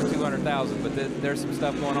they're going for 200,000, but there's some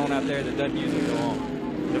stuff going on out there that doesn't usually go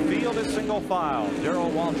on. The field is single file. Darrell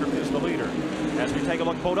Waltrip is the leader. As we take a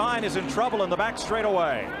look, Bodine is in trouble in the back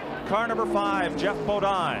straightaway. Car number 5, Jeff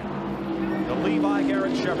Bodine. The Levi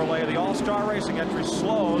Garrett Chevrolet, the All-Star Racing entry,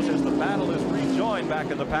 slows as the battle is rejoined back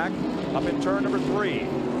in the pack up in turn number 3.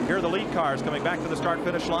 Here are the lead cars coming back to the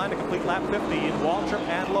start-finish line to complete lap 50 in Waltrip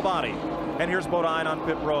and Labonte. And here's Bodine on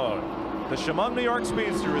pit road. The Chemung, New York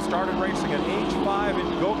Speedster has started racing at age 5 in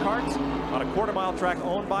go-karts on a quarter-mile track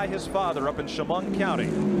owned by his father up in Chemung County.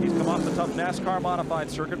 He's come off the tough NASCAR modified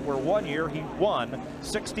circuit where one year he won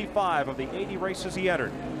 65 of the 80 races he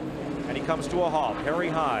entered. And he comes to a halt. Harry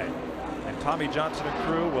Hyde and Tommy Johnson and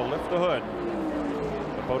crew will lift the hood.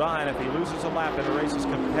 But Bodine, if he loses a lap in a race as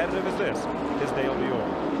competitive as this, his day will be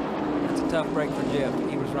over. It's a tough break for Jeff.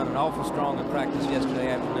 He was running awful strong in practice yesterday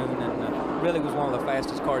afternoon and really was one of the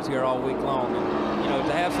fastest cars here all week long. And, you know,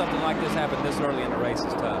 to have something like this happen this early in the race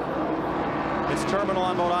is tough. It's terminal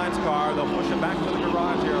on Bodine's car. They'll push him back to the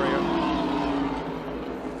garage area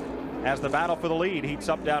as the battle for the lead heats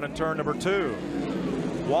up down in turn number 2.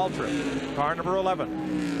 Waltrip, car number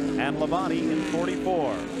 11, and Labonte in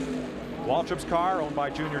 44. Waltrip's car owned by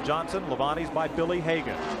Junior Johnson, Labonte's by Billy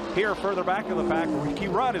Hagan. Here further back in the pack, Ricky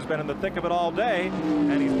Rudd has been in the thick of it all day,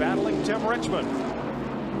 and he's battling Tim Richmond.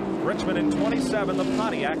 Richmond in 27, the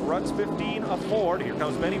Pontiac. Rudd's 15, a Ford. Here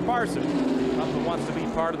comes Benny Parsons, who wants to be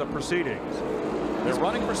part of the proceedings. They're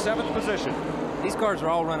running for 7th position. These cars are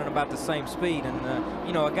all running about the same speed, and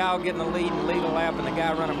you know, a guy will get in the lead and lead a lap, and the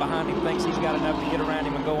guy running behind him thinks he's got enough to get around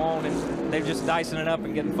him and go on, and they're just dicing it up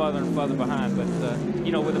and getting further and further behind. But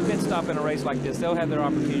you know, with a pit stop in a race like this, they'll have their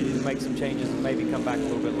opportunity to make some changes and maybe come back a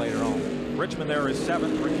little bit later on. Richmond there is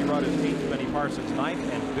 7th, Ricky Rudd is 8th, Benny Parsons 9th,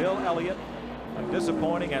 and Bill Elliott, a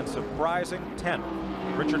disappointing and surprising 10th.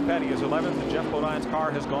 Richard Petty is 11th, and Jeff Bodine's car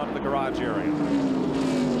has gone to the garage area.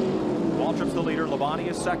 Waltrip's the leader, Labonte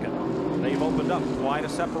is 2nd. They've opened up quite a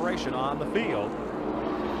separation on the field.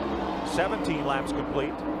 17 laps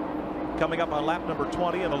complete. Coming up on lap number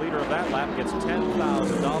 20, and the leader of that lap gets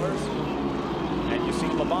 $10,000. And you see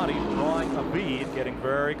Labonte drawing a bead, getting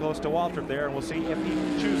very close to Waltrip there, and we'll see if he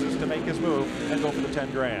chooses to make his move and go for the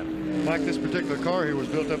 10 grand. Mike, this particular car here was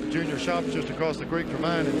built up at Junior Shops just across the creek from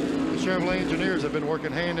mine, and the Chevrolet engineers have been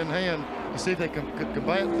working hand in hand to see if they could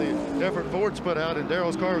combat the effort Ford's put out, and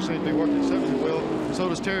Darrell's car seems to be working exceptionally well. So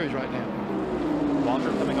does Terry's right now.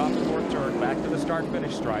 Waltrip coming off the 4th turn, back to the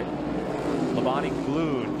start-finish stripe. Labonte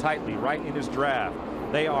glued tightly right in his draft.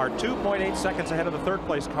 They are 2.8 seconds ahead of the 3rd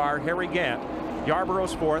place car, Harry Gant.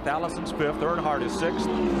 Yarborough's 4th, Allison's 5th, Earnhardt is 6th.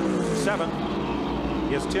 7th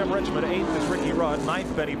is Tim Richmond, 8th is Ricky Rudd,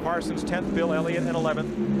 9th Benny Parsons, 10th Bill Elliott, and 11th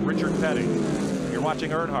Richard Petty. You're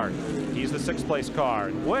watching Earnhardt. He's the 6th place car.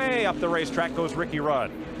 And way up the racetrack goes Ricky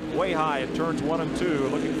Rudd. Way high in turns 1 and 2,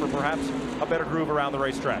 looking for perhaps a better groove around the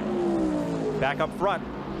racetrack. Back up front,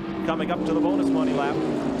 coming up to the bonus money lap,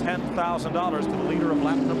 $10,000 to the leader of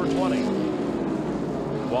lap number 20.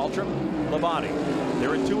 Waltrip, Labonte.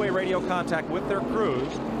 They're in two-way radio contact with their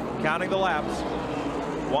crews, counting the laps,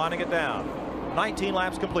 winding it down. 19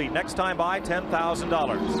 laps complete. Next time by,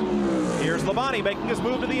 $10,000. Here's Labonte making his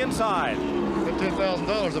move to the inside. That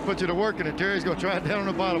 $10,000 will put you to work, and Terry's going to try it down on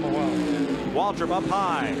the bottom a while. Waltrip up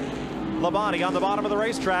high. Labonte on the bottom of the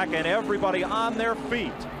racetrack, and everybody on their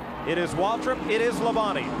feet. It is Waltrip, it is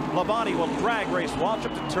Labonte. Labonte will drag race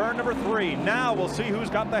Waltrip to turn number 3. Now we'll see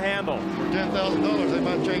who's got the handle. For $10,000, they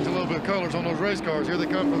might change a little bit of colors on those race cars. Here they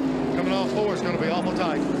come coming off 4. It's going to be awful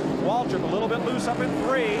tight. Waltrip a little bit loose up in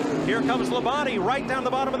 3. Here comes Labonte right down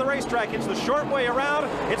the bottom of the racetrack. It's the short way around.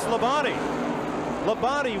 It's Labonte.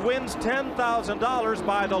 Labonte wins $10,000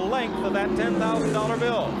 by the length of that $10,000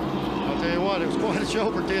 bill. I'll tell you what, it was quite a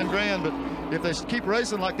show for 10 grand, but if they keep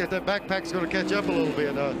racing like that, that backpack's going to catch up a little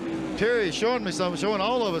bit. Terry is showing me something, showing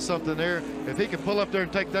all of us something there. If he can pull up there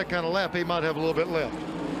and take that kind of lap, he might have a little bit left.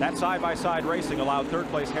 That side-by-side racing allowed 3rd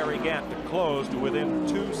place Harry Gant to close to within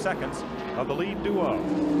 2 seconds of the lead duo.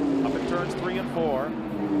 Up in turns 3 and 4,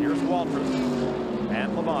 here's Waltrip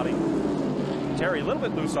and Labonte. Terry a little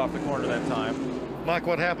bit loose off the corner that time. Mike,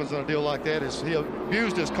 what happens on a deal like that is he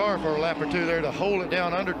abused his car for a lap or 2 there to hold it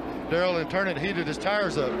down under Darrell and turn it, heated his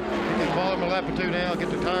tires up. He can follow him a lap or 2 now,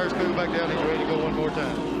 get the tires cooled back down, he's ready to go one more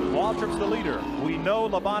time. Waltrip's the leader. We know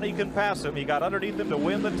Labonte can pass him. He got underneath him to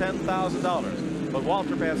win the $10,000. But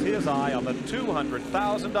Waltrip has his eye on the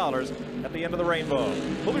 $200,000 at the end of the rainbow.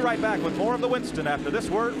 We'll be right back with more of the Winston after this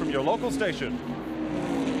word from your local station.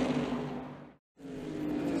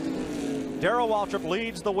 Darrell Waltrip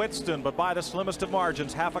leads the Winston, but by the slimmest of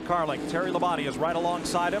margins, half a car length. Terry Labonte is right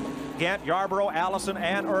alongside him. Gant, Yarborough, Allison,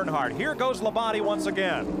 and Earnhardt. Here goes Labonte once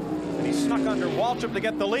again. And he snuck under Waltrip to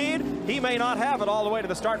get the lead. He may not have it all the way to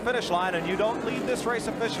the start-finish line, and you don't lead this race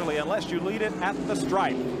officially unless you lead it at the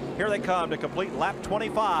stripe. Here they come to complete lap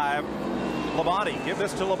 25. Labonte, give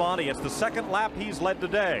this to Labonte. It's the second lap he's led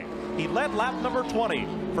today. He led lap number 20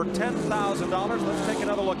 for $10,000. Let's take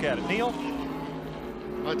another look at it. Neil?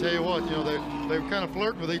 I tell you what, you know, they were kind of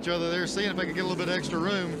flirting with each other. They were seeing if they could get a little bit extra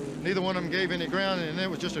room. Neither one of them gave any ground, and it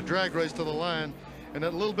was just a drag race to the line. And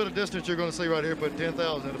that little bit of distance you're going to see right here put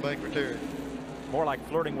 10,000 in the bank for Terry. More like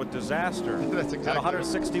flirting with disaster. That's exactly at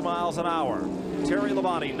 160 miles an hour. Terry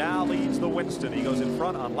Labonte now leads the Winston. He goes in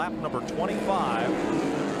front on lap number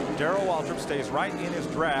 25. Darrell Waltrip stays right in his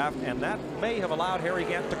draft, and that may have allowed Harry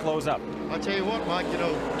Gant to close up. I tell you what, Mike, you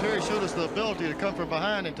know, Terry showed us the ability to come from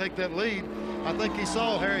behind and take that lead. I think he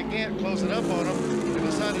saw Harry Gant closing up on him and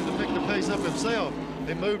decided to pick the pace up himself.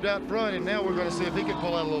 They moved out front, and now we're going to see if he can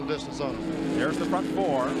pull out a little distance on him. There's the front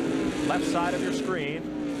four. Left side of your screen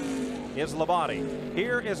is Labonte.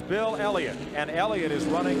 Here is Bill Elliott, and Elliott is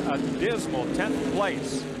running a dismal 10th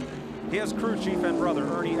place. His crew chief and brother,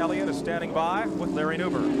 Ernie Elliott, is standing by with Larry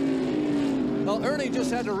Newber. Well, Ernie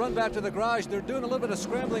just had to run back to the garage. They're doing a little bit of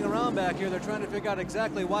scrambling around back here. They're trying to figure out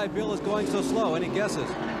exactly why Bill is going so slow. Any guesses?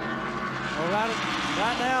 Well,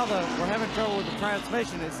 right now, we're having trouble with the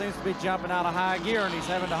transmission. It seems to be jumping out of high gear, and he's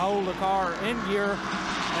having to hold the car in gear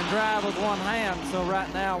and drive with one hand. So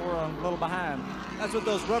right now, we're a little behind. That's what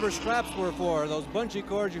those rubber straps were for, those bungee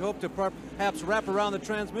cords you hope to perhaps wrap around the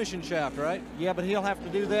transmission shaft, right? Yeah, but he'll have to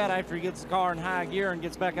do that after he gets the car in high gear and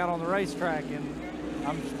gets back out on the racetrack, and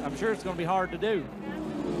I'm sure it's going to be hard to do.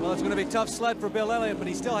 Well, it's going to be a tough sled for Bill Elliott, but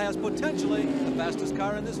he still has potentially the fastest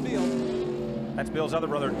car in this field. That's Bill's other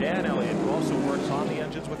brother, Dan Elliott, who also works on the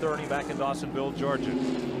engines with Ernie back in Dawsonville, Georgia.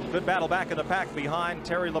 Good battle back in the pack behind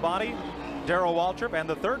Terry Labonte, Darrell Waltrip, and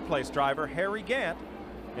the third place driver, Harry Gant,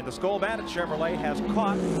 in the Skull Bandit Chevrolet, has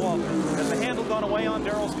caught Waltrip. Has the handle gone away on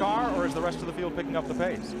Darrell's car, or is the rest of the field picking up the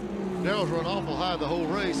pace? Darrell's run awful high the whole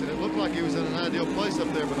race, and it looked like he was in an ideal place up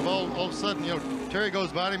there, but all of a sudden, you know, Terry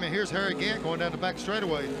goes by him, and here's Harry Gant going down the back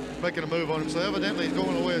straightaway, making a move on him, so evidently he's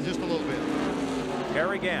going away just a little bit.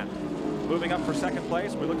 Harry Gant moving up for second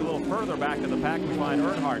place. We look a little further back in the pack. We find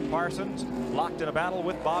Earnhardt Parsons locked in a battle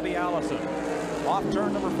with Bobby Allison. Off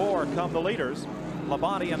turn number 4 come the leaders,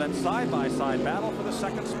 Labonte, and then side-by-side battle for the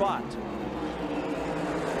second spot.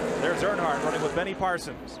 There's Earnhardt running with Benny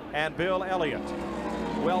Parsons and Bill Elliott.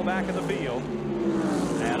 Well back in the field.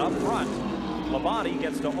 And up front, Labonte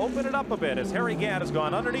gets to open it up a bit as Harry Gant has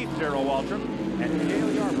gone underneath Darrell Waltrip, and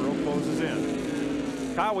Cale Yarborough closes in.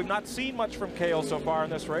 Kyle, we've not seen much from Cale so far in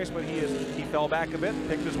this race, but he fell back a bit,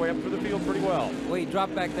 picked his way up through the field pretty well. Well, he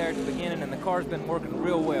dropped back there at the beginning, and the car's been working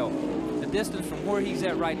real well. The distance from where he's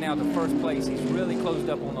at right now to first place, he's really closed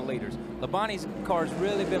up on the leaders. Labonte's car's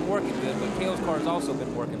really been working good, but Cale's car's also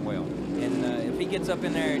been working well. And if he gets up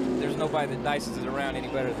in there, there's nobody that dices it around any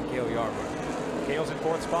better than Cale Yarborough. Cale's in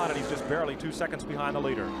 4th spot, and he's just barely 2 seconds behind the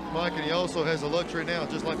leader. Mike, and he also has a luxury now,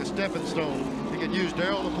 just like a stepping stone. He can use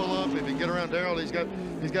Darrell to pull up. If he can get around Darrell, he's got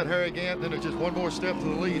Harry Gant. Then there's just one more step to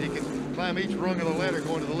the lead. He can climb each rung of the ladder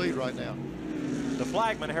going to the lead right now. The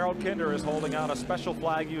flagman, Harold Kinder, is holding out a special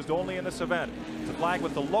flag used only in this event. It's a flag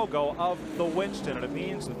with the logo of the Winston, and it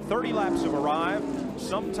means that 30 laps have arrived.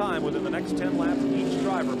 Sometime within the next 10 laps, each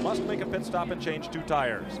driver must make a pit stop and change 2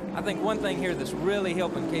 tires. I think one thing here that's really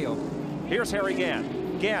helping Cale. Here's Harry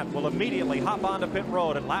Gant. Gant will immediately hop onto pit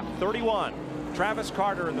road at lap 31. Travis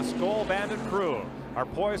Carter and the Skull Bandit crew are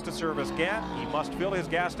poised to service Gant. He must fill his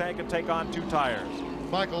gas tank and take on 2 tires.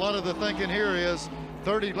 Mike, a lot of the thinking here is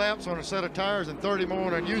 30 laps on a set of tires and 30 more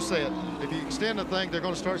on a new set. If you extend the thing, they're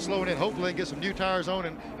going to start slowing in. Hopefully, they get some new tires on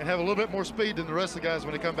and have a little bit more speed than the rest of the guys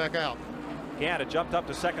when they come back out. Gant had jumped up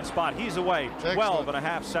to 2nd spot. He's away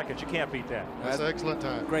 12.5 seconds. You can't beat that. That's an excellent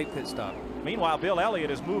time. Great pit stop. Meanwhile, Bill Elliott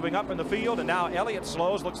is moving up in the field, and now Elliott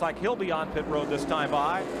slows. Looks like he'll be on pit road this time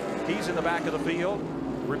by. He's in the back of the field.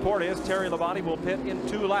 Report is Terry Labonte will pit in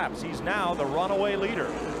 2 laps. He's now the runaway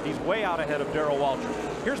leader. He's way out ahead of Darrell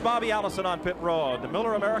Waltrip. Here's Bobby Allison on pit road, the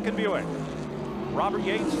Miller American Buick. Robert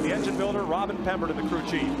Yates, the engine builder, Robin Pemberton, the crew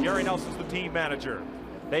chief. Gary Nelson's the team manager.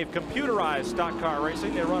 They've computerized stock car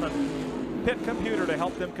racing. They run a pit computer to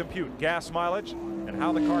help them compute gas mileage and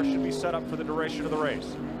how the car should be set up for the duration of the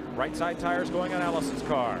race. Right side tires going on Allison's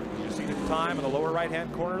car. You see the time in the lower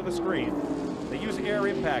right-hand corner of the screen. They use air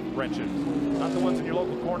impact wrenches, not the ones in your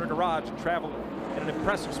local corner garage, and travel at an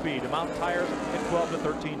impressive speed to mount tires in 12 to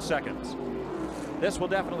 13 seconds. This will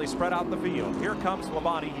definitely spread out the field. Here comes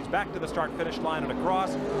Labonte. He's back to the start-finish line and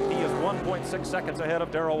across. He is 1.6 seconds ahead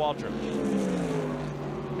of Darrell Waltrip.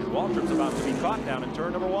 And Waltrip's about to be caught down in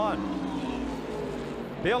turn number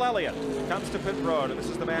 1. Bill Elliott comes to pit road, and this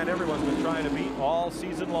is the man everyone's been trying to beat all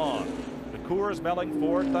season long. The Coors Melling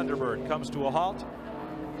Ford Thunderbird comes to a halt.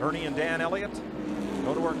 Ernie and Dan Elliott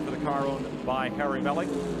go to work for the car owned by Harry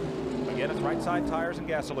Melling. Again, it's right side tires and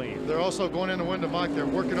gasoline. They're also going in the window, Mike. They're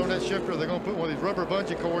working on that shifter. They're going to put one of these rubber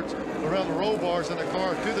bungee cords around the roll bars in the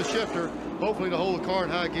car to the shifter, hopefully to hold the car in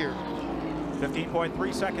high gear.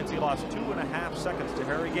 15.3 seconds. He lost 2.5 seconds to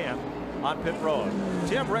Harry Gant on pit road.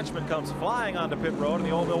 Tim Richmond comes flying onto pit road in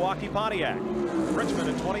the old Milwaukee Pontiac. Richmond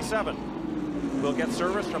in 27 will get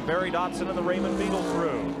service from Barry Dodson and the Raymond Beetle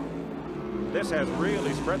crew. This has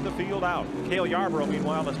really spread the field out. Cale Yarborough,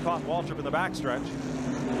 meanwhile, has caught Waltrip in the backstretch.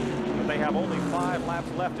 But they have only 5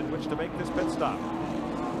 laps left in which to make this pit stop.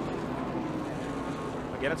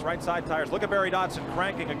 Again, it's right side tires. Look at Barry Dodson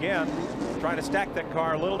cranking again, trying to stack that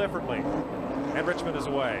car a little differently. And Richmond is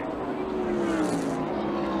away.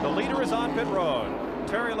 The leader is on pit road.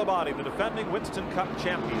 Terry Labonte, the defending Winston Cup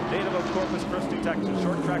champion, native of Corpus Christi, Texas.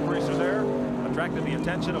 Short track racer there, attracted the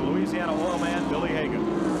attention of Louisiana oil man Billy Hagan.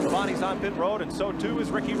 Labonte's on pit road, and so too is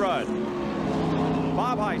Ricky Rudd.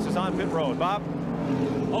 Bob Heiss is on pit road. Bob?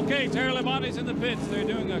 Okay, Terry Labonte's in the pits. They're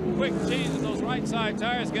doing a quick change of those right side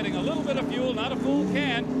tires, getting a little bit of fuel, not a full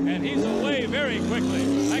can, and he's away very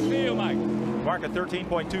quickly. Back to you, Mike. Mark at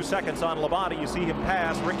 13.2 seconds on Labonte. You see him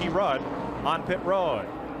pass Ricky Rudd on pit road.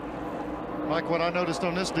 Mike, what I noticed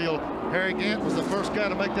on this deal, Harry Gant was the first guy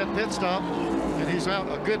to make that pit stop, and he's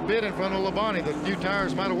out a good bit in front of Labonte. The new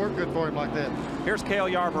tires might have worked good for him like that. Here's Cale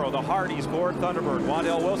Yarborough, the Hardee's Ford Thunderbird.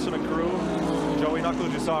 Waddell Wilson and crew. Joey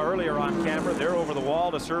Knuckles, you saw earlier on camera, they're over the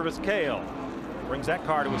wall to service Cale. Brings that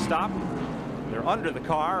car to a stop. They're under the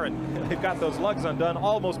car, and they've got those lugs undone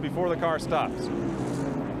almost before the car stops.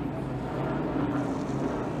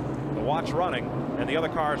 The watch running, and the other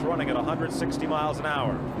car is running at 160 miles an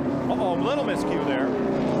hour. Uh-oh, little miscue there.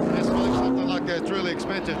 It's something like that's really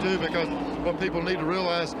expensive, too, because what people need to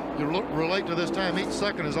realize, you relate to this time, each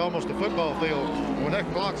second is almost a football field. When that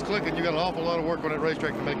clock's clicking, you got an awful lot of work on that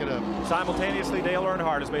racetrack to make it up. Simultaneously, Dale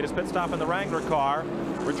Earnhardt has made his pit stop in the Wrangler car.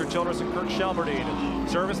 Richard Childress and Kurt Shelmerdine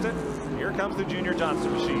serviced it. Here comes the Junior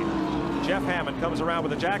Johnson machine. Jeff Hammond comes around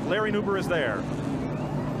with a jack. Larry Nuber is there.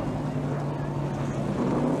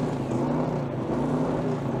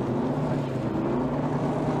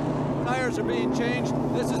 Tires are being changed.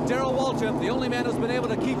 This is Darrell Waltrip, the only man who's been able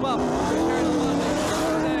to keep up. A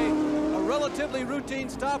relatively routine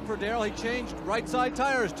stop for Darrell. He changed right side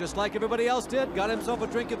tires just like everybody else did, got himself a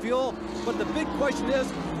drink of fuel. But the big question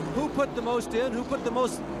is, who put the most in? Who put the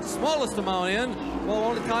smallest amount in? Well,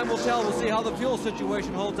 only time will tell. We'll see how the fuel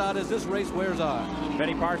situation holds out as this race wears on.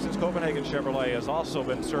 Benny Parsons Copenhagen Chevrolet has also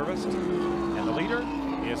been serviced. And the leader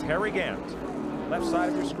is Harry Gant. Left side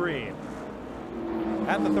of your screen.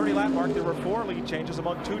 At the 30-lap mark, there were 4 lead changes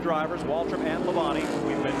among 2 drivers, Waltrip and Labonte.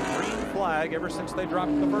 We've been green flag ever since they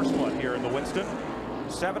dropped the first one here in the Winston.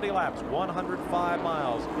 70 laps, 105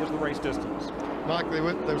 miles is the race distance. Mike, there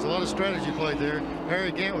was a lot of strategy played there.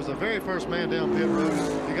 Harry Gant was the very first man down pit road.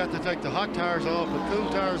 He got to take the hot tires off, put cool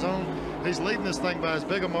tires on. He's leading this thing by as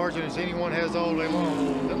big a margin as anyone has all day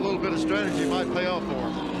long. That little bit of strategy might pay off for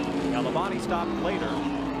him. Now, Labonte stopped later.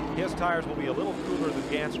 His tires will be a little cooler than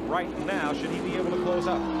Gant's right now. Should he be able to close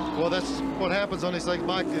up? Well, that's what happens on these things,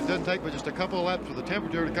 Mike. It doesn't take but just a couple of laps for the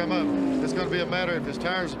temperature to come up. It's going to be a matter if his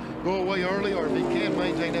tires go away early or if he can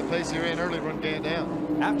maintain that pace he ran early to run Gant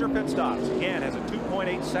down. After pit stops, Gant has a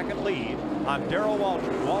 2.8-second lead on Darrell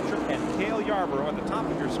Waltrip. Waltrip and Cale Yarborough at the top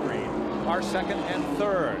of your screen are second and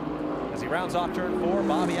third. As he rounds off turn 4,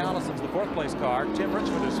 Bobby Allison's the 4th place car. Tim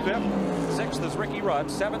Richmond is 5th. 6th is Ricky Rudd.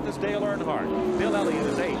 7th is Dale Earnhardt. Bill Elliott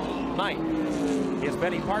is 8th. 9th is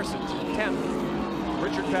Benny Parsons. 10th,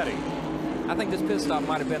 Richard Petty. I think this pit stop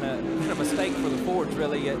might have been a mistake for the Fords,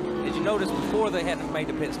 really. As you notice, before they hadn't made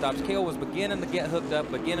the pit stops, Cale was beginning to get hooked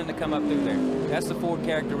up, beginning to come up through there. That's the Ford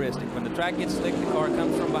characteristic. When the track gets slick, the car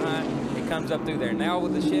comes from behind, it comes up through there. Now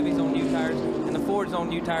with the Chevys on new tires and the Fords on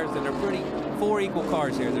new tires that are 4 equal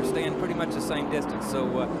cars here. They're staying pretty much the same distance,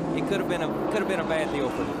 so it could have been a bad deal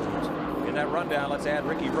for the Fords. In that rundown, let's add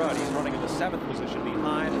Ricky Rudd. He's running in the 7th position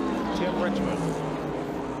behind Tim Richmond.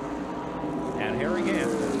 And Harry Gant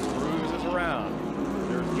cruises around.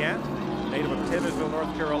 There's Gant, native of Timmonsville,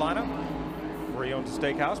 North Carolina, where he owns a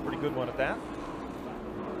steakhouse. Pretty good one at that.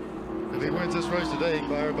 If he wins this race today, he can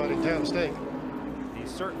buy everybody in town a steak. He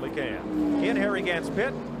certainly can. In Harry Gant's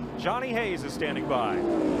pit, Johnny Hayes is standing by.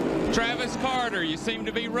 Travis Carter, you seem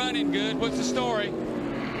to be running good. What's the story?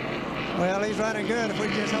 Well, he's running good if we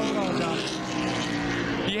can just hold on, John.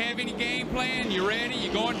 Do you have any game plan? You ready?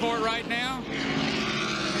 You going for it right now?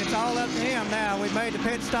 It's all up to him now. We've made the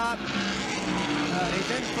pit stop.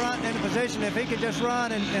 He's in front in the position. If he could just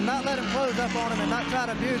run and not let him close up on him and not try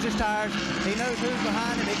to abuse his tires, he knows who's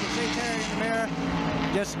behind him. He can see Terry in the mirror.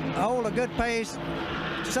 Just hold a good pace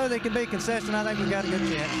so they can be consistent. I think we've got a good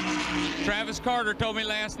chance. Travis Carter told me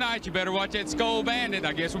last night you better watch that Skull Bandit.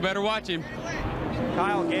 I guess we better watch him.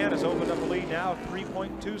 Kyle Gant has opened up the lead now,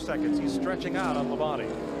 3.2 seconds. He's stretching out on Labonte.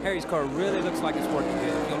 Harry's car really looks like it's working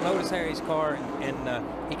good. You'll notice Harry's car, and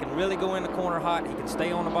he can really go in the corner hot. He can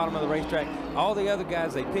stay on the bottom of the racetrack. All the other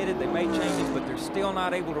guys, they pitted, they made changes, but they're still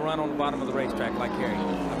not able to run on the bottom of the racetrack like Harry.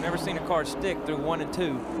 I've never seen a car stick through 1 and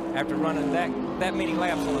 2 after running that many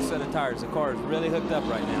laps on a set of tires. The car is really hooked up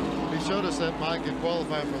right now. He showed us that, Mike, in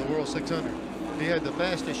qualifying for the World 600. He had the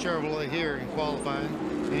fastest Chevrolet here in qualifying,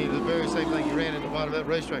 and he did the very same thing. He ran in the bottom of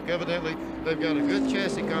that racetrack. Evidently, they've got a good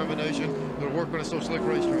chassis combination that'll work on a so slick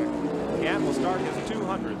racetrack. Gant will start his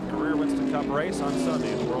 200th career Winston Cup race on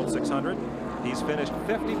Sunday in the World 600. He's finished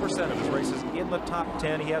 50% of his races in the top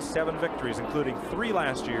 10. He has 7 victories, including 3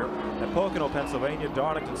 last year at Pocono, Pennsylvania,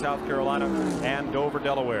 Darlington, South Carolina, and Dover,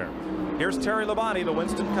 Delaware. Here's Terry Labonte, the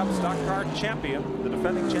Winston Cup stock car champion, the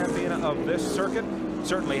defending champion of this circuit.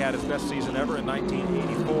 Certainly had his best season ever in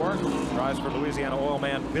 1984. Drives for Louisiana oil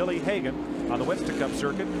man Billy Hagan on the Winston Cup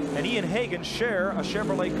circuit. And he and Hagan share a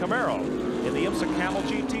Chevrolet Camaro in the IMSA Camel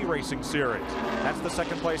GT Racing Series. That's the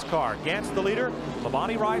second place car. Gant's the leader.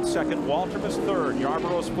 Labonte rides second. Waltrip is third.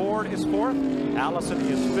 Yarborough's Ford is fourth. Allison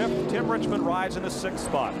is fifth. Tim Richmond rides in the 6th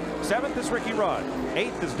spot. 7th is Ricky Rudd.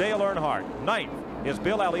 8th is Dale Earnhardt. 9th is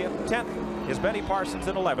Bill Elliott. 10th is Benny Parsons.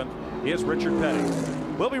 And 11th is Richard Petty.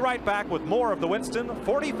 We'll be right back with more of the Winston.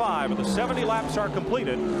 45 of the 70 laps are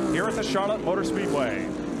completed here at the Charlotte Motor Speedway.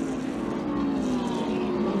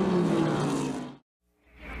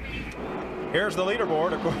 Here's the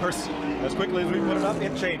leaderboard, of course. As quickly as we put it up,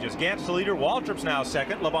 it changes. Gant's the leader. Waltrip's now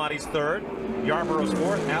second. Labonte's third. Yarborough's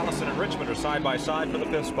fourth. Allison and Richmond are side by side for the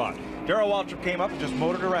 5th spot. Darrell Waltrip came up and just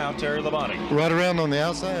motored around Terry Labonte. Right around on the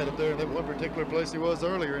outside up there in that one particular place he was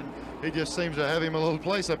earlier, and he just seems to have him a little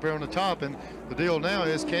place up here on the top. And the deal now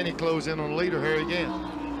is, can he close in on the leader, Harry Gant?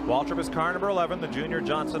 Waltrip is car number 11, the junior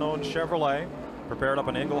Johnson-owned Chevrolet, prepared up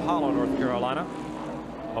in Engle Hollow, North Carolina.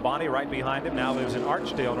 Labonte right behind him, now lives in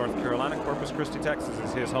Archdale, North Carolina. Corpus Christi, Texas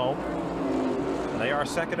is his home. They are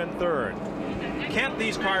second and third. Can't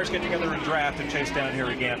these cars get together and draft and chase down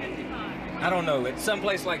Harry Gant? I don't know. At some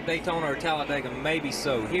place like Daytona or Talladega, maybe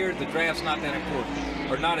so. Here, the draft's not that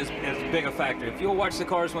important, or not as big a factor. If you'll watch the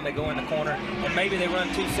cars when they go in the corner, and maybe they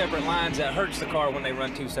run 2 separate lines, that hurts the car when they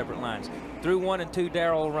run 2 separate lines. Through 1 and 2,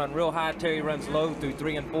 Darrell will run real high, Terry runs low. Through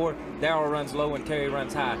 3 and 4, Darrell runs low and Terry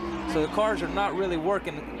runs high. So the cars are not really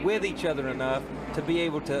working with each other enough to be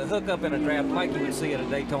able to hook up in a draft like you would see at a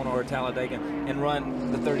Daytona or a Talladega and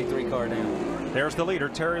run the 33 car down. There's the leader,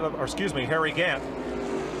 Harry Gant.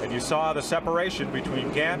 And you saw the separation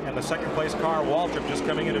between Gant and the second place car, Waltrip, just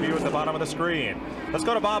coming into view at the bottom of the screen. Let's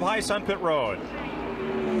go to Bob Heiss on pit road.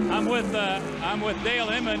 I'm with Dale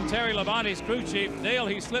Emmond, Terry Labonte's crew chief. Dale,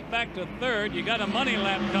 he slipped back to third. You got a money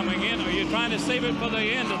lap coming in. Are you trying to save it for the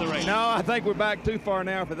end of the race? No, I think we're back too far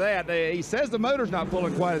now for that. He says the motor's not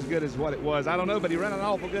pulling quite as good as what it was. I don't know, but he ran an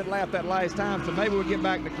awful good lap that last time, so maybe we'll get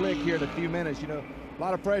back to click here in a few minutes. You know, a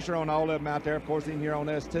lot of pressure on all of them out there, of course, in here on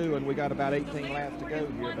us too, and we got about 18 laps to go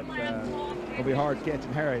here, but it'll be hard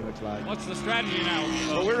catching Harry, looks like. What's the strategy now?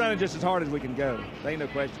 Well, we're running just as hard as we can go. There ain't no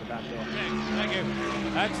question about that. Okay,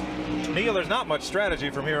 thank you. Neil, there's not much strategy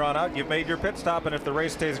from here on out. You've made your pit stop, and if the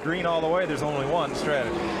race stays green all the way, there's only one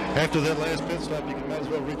strategy. After that last pit stop, you can might as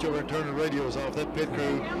well reach over and turn the radios off. That pit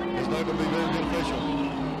crew is not going to be very beneficial.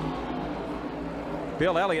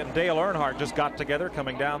 Bill Elliott and Dale Earnhardt just got together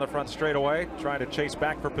coming down the front straightaway, trying to chase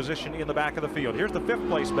back for position in the back of the field. Here's the 5th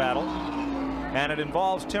place battle, and it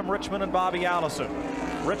involves Tim Richmond and Bobby Allison.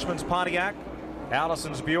 Richmond's Pontiac,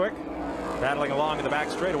 Allison's Buick, battling along in the back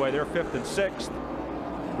straightaway. They're 5th and 6th.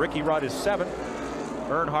 Ricky Rudd is 7th.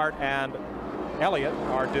 Earnhardt and Elliott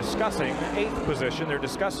are discussing 8th position. They're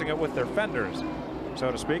discussing it with their fenders,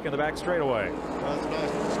 so to speak, in the back straightaway. That's a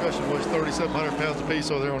nice discussion. Was 3,700 pounds apiece,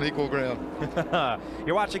 so they're on equal ground.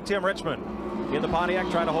 You're watching Tim Richmond in the Pontiac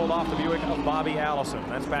trying to hold off the Buick of Bobby Allison.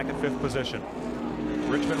 That's back at 5th position.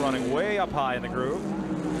 Richmond running way up high in the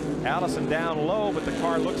groove. Allison down low, but the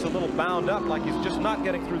car looks a little bound up, like he's just not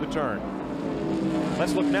getting through the turn.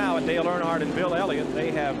 Let's look now at Dale Earnhardt and Bill Elliott. They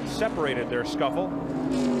have separated their scuffle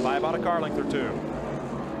by about a car length or two.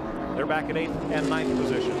 They're back in 8th and 9th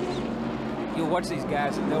positions. you'll watch these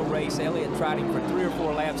guys and they'll race. Elliott tried him for 3 or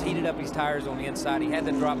 4 laps, heated up his tires on the inside. He had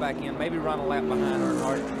to drop back in, maybe run a lap behind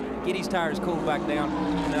Earnhardt, get his tires cooled back down,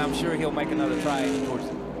 and then I'm sure he'll make another try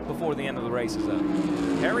before the end of the race is up.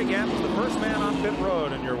 Harry Gant was the first man on pit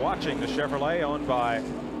road, and you're watching the Chevrolet owned by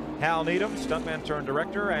Hal Needham, stuntman turned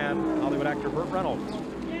director, and Hollywood actor Burt Reynolds.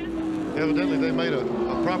 Evidently they made a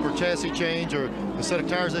proper chassis change, or the set of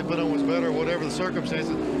tires they put on was better, or whatever the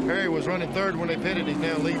circumstances. Harry was running third when they pitted. He's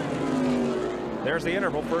now leading. There's the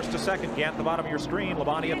interval, first to second. Gant at the bottom of your screen,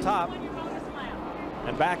 Labonte at top.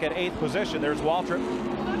 And back at 8th position, there's Waltrip.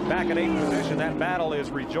 Back at 8th position, that battle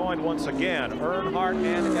is rejoined once again. Earnhardt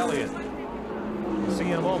and Elliott. We'll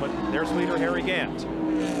see in a moment. There's leader Harry Gant.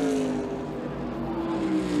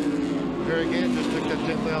 Harry Gant just took that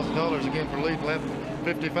 $10,000 again for lead lap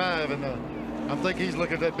 55, and I think he's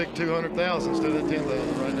looking at that big $200,000 instead of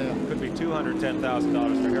 $10,000 right now. Could be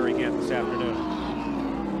 $210,000 for Harry Gant this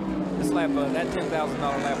afternoon. This lap, that $10,000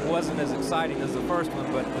 lap wasn't as exciting as the first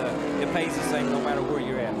one, but it pays the same no matter where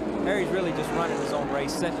you're at. Harry's really just running his own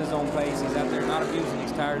race, setting his own pace. He's out there not abusing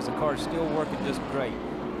these tires. The car's still working just great.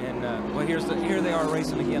 And well, here they are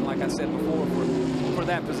racing again, like I said before, for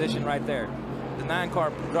that position right there. The 9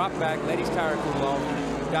 car dropped back, let his tire cool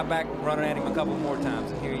off, got back running at him a couple more times,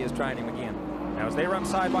 and here he is trying him again. Now as they run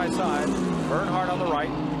side by side, Earnhardt on the right,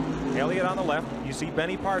 Elliott on the left. You see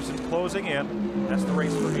Benny Parsons closing in. That's the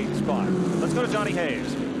race for 8th spot. Let's go to Johnny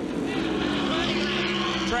Hayes.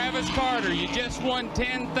 Travis Carter, you just won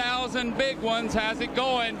 10,000 big ones. How's it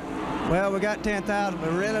going? Well, we got 10,000.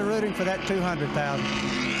 We're really rooting for that 200,000.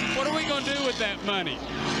 What are we going to do with that money?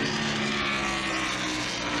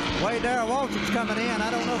 Way Darrell Walton's coming in.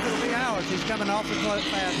 I don't know if it'll be ours. He's coming awfully close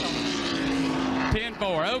fast on us.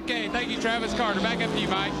 10-4. Okay, thank you, Travis Carter. Back up to you,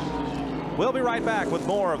 Mike. We'll be right back with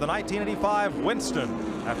more of the 1985 Winston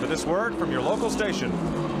after this word from your local station.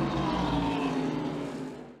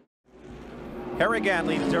 Harry Gant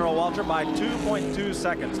leads Darrell Waltrip by 2.2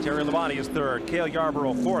 seconds. Terry Labonte is third. Cale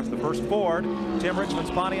Yarborough fourth. The first Ford. Tim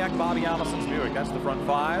Richmond's Pontiac. Bobby Allison's Buick. That's the front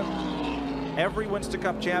 5. Every Winston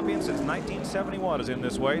Cup champion since 1971 is in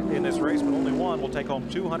this race, but only one will take home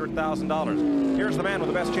 $200,000. Here's the man with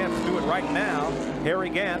the best chance to do it right now, Harry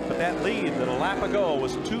Gant. But that lead that a lap ago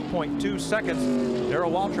was 2.2 seconds.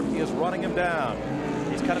 Darrell Waltrip is running him down.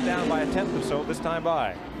 He's cut it down by a 1/10 or so this time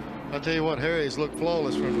by. I'll tell you what, Harry's looked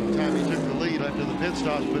flawless from the time he took the lead after the pit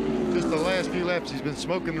stops, but just the last few laps he's been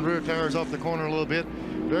smoking the rear tires off the corner a little bit.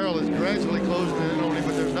 Darrell is gradually closing in on him,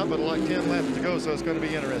 but there's not but like 10 laps to go, so it's going to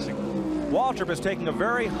be interesting. Waltrip is taking a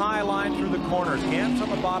very high line through the corners. Gant's on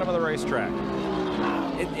the bottom of the racetrack.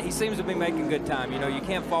 He seems to be making good time. You know, you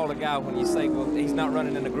can't fault a guy when you say, well, he's not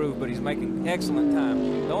running in the groove, but he's making excellent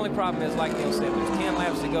time. The only problem is, like Neil said, there's 10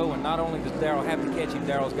 laps to go, and not only does Darrell have to catch him,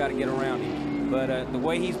 Darrell's got to get around him. But the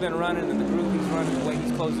way he's been running and the groove he's running, the way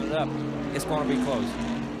he's closing it up, it's going to be close.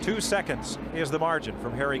 2 seconds is the margin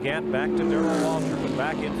from Harry Gant back to Darrell Waltrip. But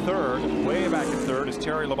back in third, way back in third, is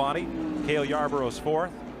Terry Labonte. Cale Yarborough's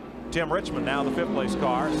fourth. Tim Richmond now the 5th place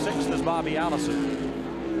car. 6th is Bobby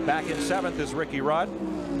Allison. Back in 7th is Ricky Rudd.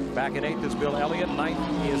 Back in 8th is Bill Elliott.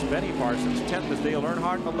 9th is Benny Parsons. 10th is Dale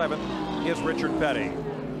Earnhardt. 11th is Richard Petty.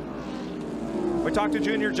 We talked to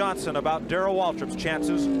Junior Johnson about Darrell Waltrip's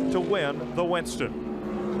chances to win the Winston.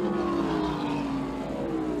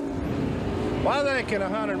 Well, I think in a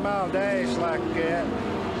 100-mile dash like that,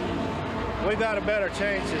 we got a better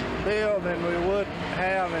chance at Bill than we would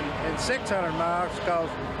have in 600 miles, because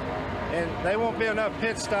there won't be enough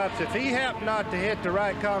pit stops. If he happened not to hit the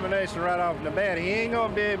right combination right off the bat, he ain't going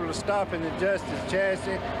to be able to stop and adjust his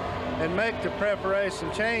chassis and make the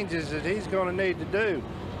preparation changes that he's going to need to do.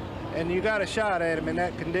 And you got a shot at him in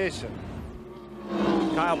that condition.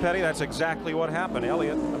 Kyle Petty, that's exactly what happened.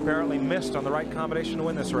 Elliott apparently missed on the right combination to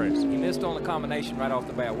win this race. He missed on the combination right off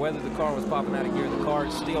the bat. Whether the car was popping out of gear, the car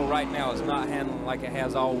still right now is not handling like it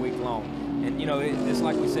has all week long. And, you know, it's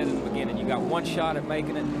like we said in the beginning, you got one shot at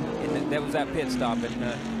making it, and that was that pit stop.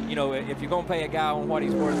 And, you know, if you're going to pay a guy on what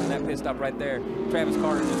he's worth in that pit stop right there, Travis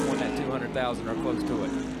Carter just won that $200,000 or close to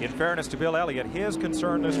it. In fairness to Bill Elliott, his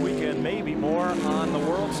concern this weekend may be more on the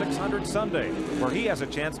World 600 Sunday, where he has a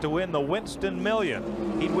chance to win the Winston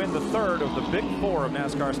Million. He'd win the 3rd of the big 4 of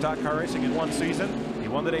NASCAR stock car racing in one season. He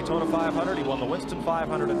won the Daytona 500. He won the Winston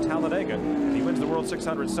 500 at Talladega. If he wins the World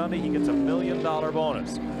 600 Sunday, he gets a $1 million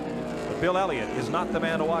bonus. But Bill Elliott is not the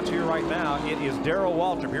man to watch here right now. It is Darrell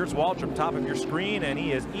Waltrip. Here's Waltrip, top of your screen, and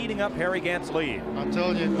he is eating up Harry Gant's lead. I'm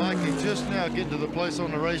telling you, Mike, he's just now getting to the place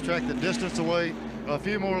on the racetrack, the distance away. A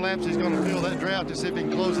few more laps, he's going to feel that drought to see if he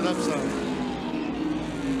can close it up some.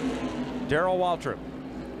 Darrell Waltrip,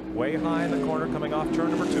 way high in the corner, coming off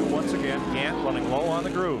turn number 2 once again. Gant running low on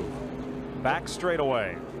the groove. back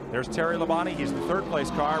straightaway. There's Terry Labonte. He's the third place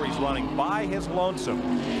car. He's running by his lonesome.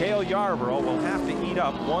 Cale Yarborough will have to eat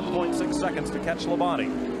up 1.6 seconds to catch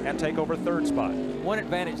Labonte and take over third spot. One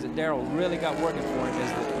advantage that Darrell really got working for him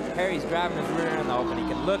is that Harry's driving his rear end off, and he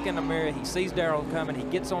can look in the mirror. He sees Darrell coming. He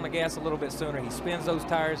gets on the gas a little bit sooner. He spins those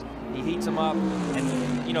tires. He heats them up.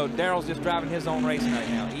 And, you know, Darrell's just driving his own race right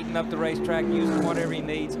now, eating up the racetrack, using whatever he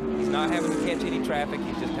needs. He's not having to catch any traffic.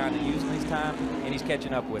 He's just kind of using his time, and he's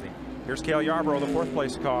catching up with him. Here's Cale Yarborough, the fourth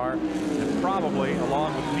place car, and probably,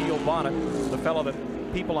 along with Neil Bonnet, the fellow that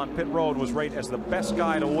people on pit road was rated as the best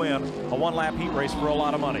guy to win a one-lap heat race for a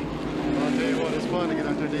lot of money. Well, I'll tell you what, it's fun to get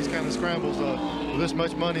out there these kind of scrambles with this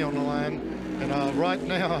much money on the line. And right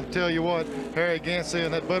now, I'll tell you what, Harry Gansey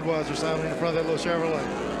and that Budweiser sign in front of that little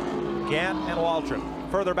Chevrolet. Gant and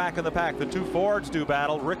Waltrip. Further back in the pack, the two Fords do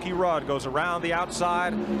battle. Ricky Rudd goes around the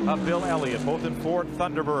outside of Bill Elliott, both in Ford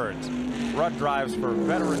Thunderbirds. Rudd drives for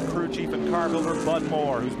veteran crew chief and car builder Bud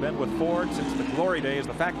Moore, who's been with Ford since the glory days,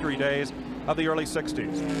 the factory days of the early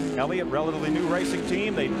 60s. Elliott, relatively new racing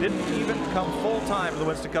team. They didn't even come full-time to the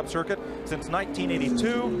Winston Cup circuit since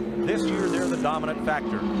 1982. This year, they're the dominant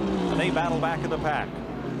factor. And they battle back in the pack.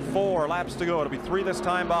 4 laps to go. It'll be 3 this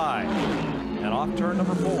time by. And off turn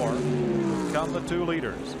number 4 come the 2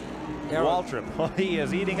 leaders. Waltrip, he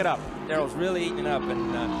is eating it up. Darrell's really eating it up, and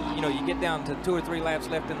you know, you get down to 2 or 3 laps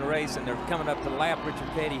left in the race, and they're coming up to lap Richard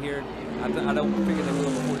Petty here. I don't figure they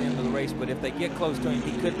will before the end of the race, but if they get close to him,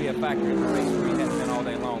 he could be a factor in the race where he hasn't been all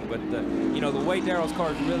day long. But you know, the way Darrell's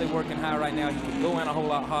car is really working high right now, he can go in a whole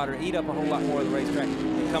lot hotter, eat up a whole lot more of the racetrack,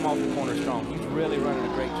 and come off the corner strong. He's really running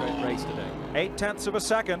a great race today. 0.8 of a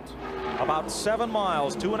second. About 7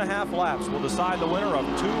 miles, 2.5 laps will decide the winner of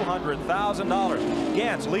 $200,000.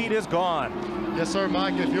 Gant's lead is gone. Yes, sir,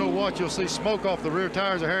 Mike. If you'll watch, you'll see smoke off the rear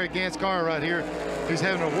tires of Harry Gant's car right here. He's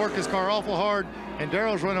having to work his car awful hard, and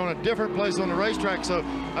Darrell's running on a different place on the racetrack, so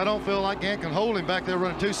I don't feel like Gant can hold him back there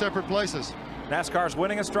running 2 separate places. NASCAR's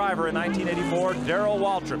winningest driver in 1984, Darrell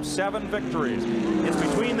Waltrip, 7 victories. It's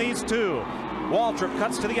between these two. Waltrip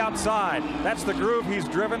cuts to the outside. That's the groove he's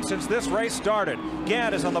driven since this race started.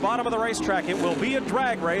 Gant is on the bottom of the racetrack. It will be a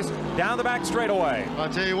drag race down the back straightaway. I'll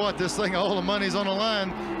tell you what, this thing, all the money's on the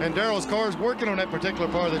line, and Darrell's car is working on that particular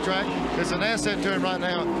part of the track. It's an asset to him right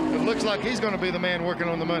now. It looks like he's going to be the man working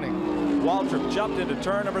on the money. Waltrip jumped into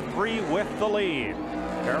turn number 3 with the lead.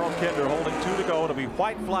 Harold Kinder holding 2 to go. It'll be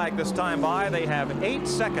white flag this time by. They have 8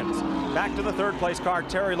 seconds. Back to the third place car,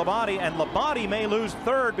 Terry Labonte, and Labonte may lose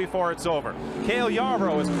third before it's over. Cale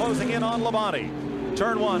Yarborough is closing in on Labonte.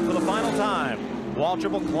 Turn 1 for the final time.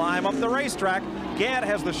 Waltrip will climb up the racetrack. Gant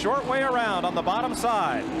has the short way around on the bottom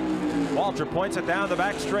side. Waltrip points it down the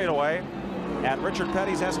back straightaway at Richard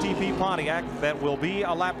Petty's STP Pontiac. That will be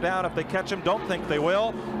a lap down if they catch him. Don't think they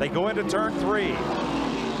will. They go into turn 3.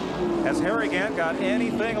 Has Harry Gant got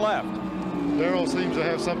anything left? Darrell seems to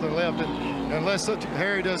have something left, and unless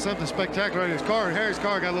Harry does something spectacular in his car, Harry's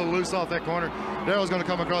car got a little loose off that corner. Darrell's going to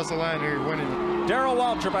come across the line here winning it. Darrell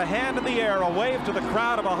Waltrip, a hand in the air, a wave to the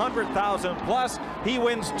crowd of 100,000 plus. He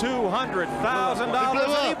wins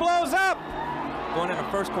 $200,000 and he blows up. Going in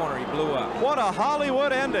the first corner, he blew up. What a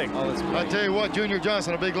Hollywood ending. Oh, that's great. I tell you what, Junior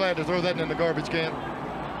Johnson will be glad to throw that in the garbage can.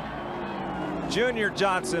 Junior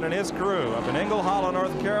Johnson and his crew up in Ingle Hollow,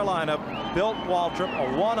 North Carolina, built Waltrip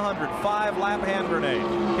a 105-lap hand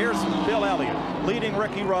grenade. Here's Bill Elliott leading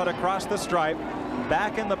Ricky Rudd across the stripe,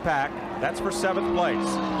 back in the pack. That's for 7th place.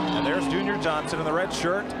 And there's Junior Johnson in the red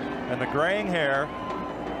shirt and the graying hair.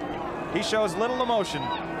 He shows little emotion,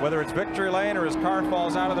 whether it's victory lane or his car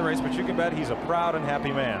falls out of the race, but you can bet he's a proud and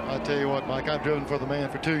happy man. I tell you what, Mike, I've driven for the man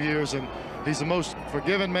for 2 years, and he's the most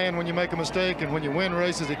forgiving man when you make a mistake, and when you win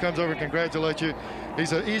races, he comes over and congratulates you.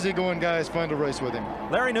 He's an easygoing guy. It's fun to race with him.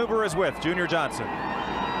 Larry Newber is with Junior Johnson.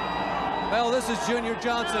 Well, this is Junior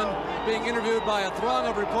Johnson being interviewed by a throng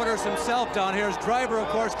of reporters himself down here. His driver, of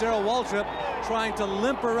course, Darrell Waltrip, trying to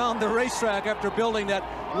limp around the racetrack after building that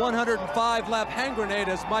 105-lap hand grenade,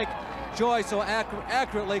 as Mike Joy so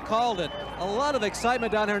accurately called it. A lot of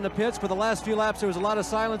excitement down here in the pits. For the last few laps, there was a lot of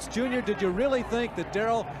silence. Junior, did you really think that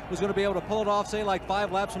Darrell was going to be able to pull it off, say, like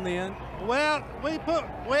 5 laps from the end? Well, we put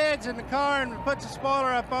wedge in the car and put the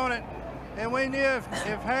spoiler up on it, and we knew if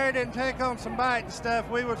Harry didn't take on some bite and stuff,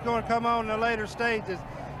 we was going to come on in the later stages.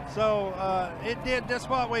 So it did just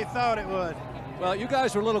what we thought it would. Well, you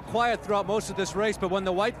guys were a little quiet throughout most of this race, but when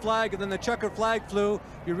the white flag and then the checkered flag flew,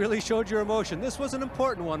 you really showed your emotion. This was an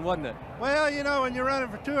important one, wasn't it? Well, you know, when you're running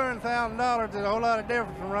for $200,000, there's a whole lot of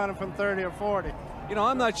difference from running from 30 or 40. You know,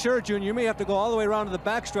 I'm not sure, Junior. You may have to go all the way around to the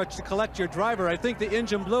backstretch to collect your driver. I think the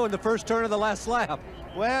engine blew in the first turn of the last lap.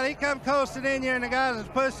 Well, he come coasting in here, and the guys has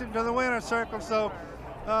pushed him to the winner's circle, so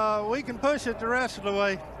We can push it the rest of the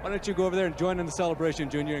way. Why don't you go over there and join in the celebration,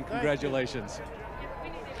 Junior, and congratulations.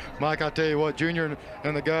 Mike, I tell you what, Junior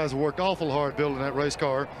and the guys worked awful hard building that race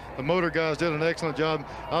car. The motor guys did an excellent job.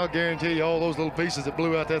 I'll guarantee you all those little pieces that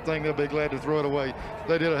blew out that thing, they'll be glad to throw it away.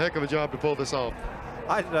 They did a heck of a job to pull this off.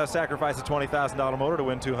 I'd sacrifice a $20,000 motor to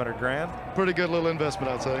win 200 grand. Pretty good little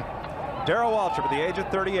investment, I'd say. Darrell Waltrip at the age of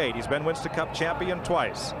 38. He's been Winston Cup champion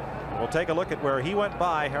twice. We'll take a look at where he went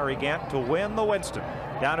by Harry Gant to win the Winston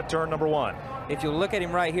down at turn number 1. If you look at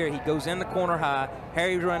him right here, he goes in the corner high.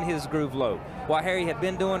 Harry's run his groove low. What Harry had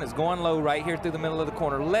been doing is going low right here through the middle of the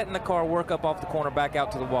corner, letting the car work up off the corner back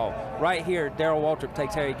out to the wall. Right here, Darrell Waltrip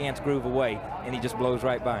takes Harry Gant's groove away, and he just blows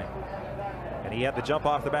right by him. And he had to jump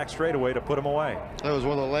off the back straightaway to put him away. That was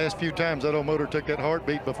one of the last few times that old motor took that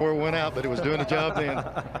heartbeat before it went out, but it was doing the job then.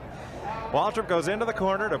 Waltrip goes into the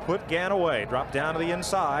corner to put Gant away, drop down to the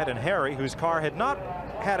inside, and Harry, whose car had not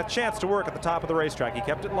had a chance to work at the top of the racetrack, he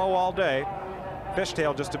kept it low all day.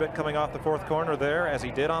 Fishtail just a bit coming off the 4th corner there, as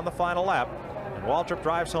he did on the final lap. And Waltrip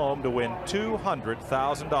drives home to win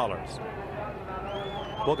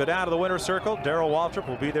 $200,000. We'll go down to the winner's circle. Darrell Waltrip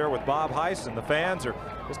will be there with Bob Heiss, and the fans are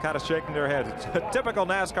just kind of shaking their heads. It's a typical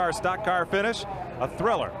NASCAR stock car finish, a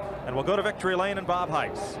thriller. And we'll go to victory lane and Bob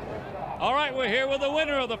Heiss. All right, we're here with the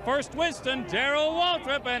winner of the first Winston, Darrell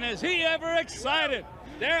Waltrip, and is he ever excited?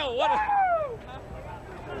 Darrell, what a...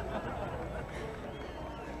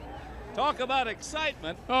 Talk about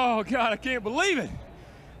excitement. Oh, God, I can't believe it.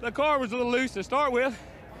 The car was a little loose to start with.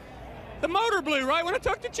 The motor blew right when I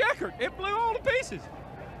took the checker. It blew all to pieces.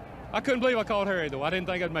 I couldn't believe I caught Harry, though. I didn't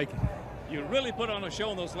think I'd make it. You really put on a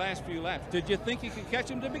show in those last few laps. Did you think you could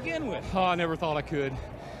catch him to begin with? Oh, I never thought I could.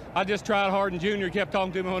 I just tried hard, and Junior kept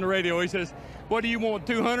talking to me on the radio. He says, what do you want,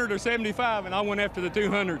 200 or 75? And I went after the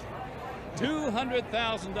 200.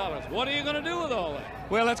 $200,000. What are you going to do with all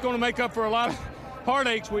that? Well, that's going to make up for a lot of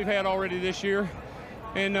heartaches we've had already this year.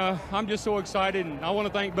 And I'm just so excited. And I want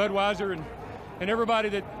to thank Budweiser and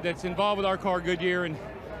everybody that's involved with our car, Goodyear and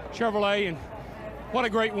Chevrolet. And what a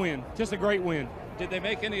great win. Just a great win. Did they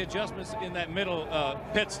make any adjustments in that middle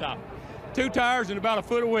pit stop? 2 tires and about a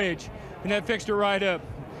foot of wedge, and that fixed her right up.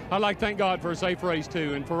 I'd like to thank God for a safe race,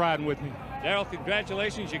 too, and for riding with me. Darrell,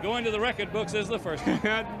 congratulations. You go into the record books as the first one.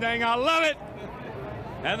 Dang, I love it.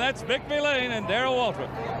 And that's victory lane and Darrell Waltrip.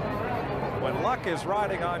 When luck is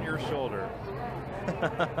riding on your shoulder.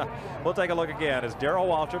 We'll take a look again as Darrell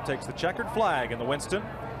Waltrip takes the checkered flag in the Winston.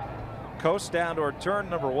 Coasts down toward turn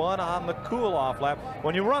number 1 on the cool-off lap.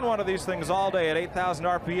 When you run one of these things all day at 8,000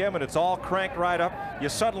 RPM and it's all cranked right up, you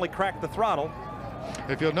suddenly crack the throttle.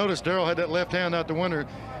 If you'll notice, Darrell had that left hand out the window.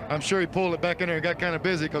 I'm sure he pulled it back in there and got kind of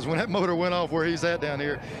busy, because when that motor went off where he's at down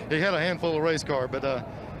here, he had a handful of race car. But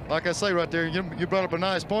like I say right there, you brought up a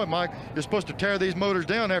nice point, Mike. You're supposed to tear these motors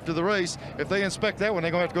down after the race. If they inspect that one,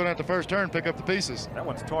 they're going to have to go down to the first turn and pick up the pieces. That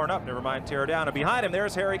one's torn up, never mind tear down. And behind him,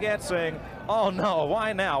 there's Harry Gant saying, oh no,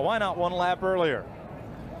 why now? Why not one lap earlier?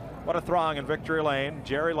 What a throng in victory lane.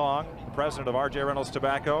 Jerry Long, the president of R.J. Reynolds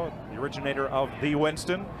Tobacco, the originator of the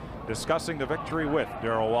Winston, discussing the victory with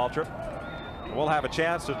Darrell Waltrip. We'll have a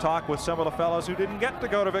chance to talk with some of the fellows who didn't get to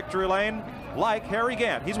go to victory lane, like Harry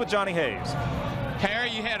Gant. He's with Johnny Hayes. Harry,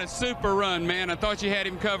 you had a super run, man. I thought you had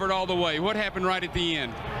him covered all the way. What happened right at the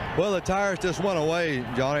end? Well, the tires just went away,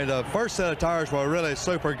 Johnny. The first set of tires were really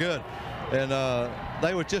super good, and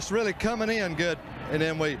they were just really coming in good. And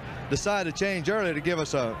then we decided to change early to give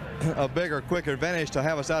us a bigger, quicker advantage to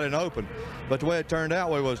have us out in open. But the way it turned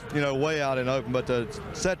out, we was, way out in open. But the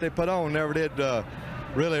set they put on never did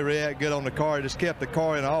really react good on the car. It just kept the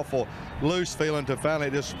car in an awful loose feeling to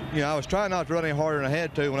finally just, I was trying not to run any harder than I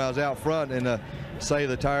had to when I was out front and save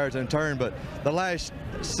the tires and turn. But the last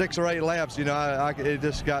 6 or 8 laps, it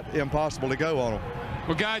just got impossible to go on them.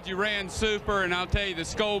 Well, guys, you ran super, and I'll tell you, the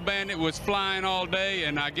Skull Bandit was flying all day,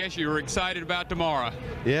 and I guess you were excited about tomorrow.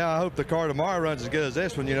 Yeah, I hope the car tomorrow runs as good as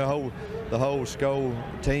this one. The whole Skull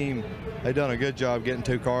team, they done a good job getting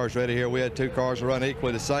 2 cars ready here. We had 2 cars to run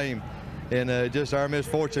equally the same. And just our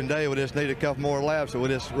misfortune day, we just need a couple more laps, so we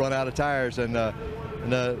just run out of tires. And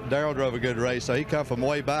Darrell drove a good race, so he come from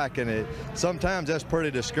way back, and sometimes that's pretty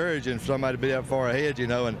discouraging for somebody to be that far ahead,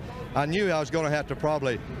 And I knew I was going to have to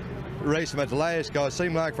probably race him at the last, because it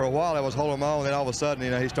seemed like for a while I was holding him on, and then all of a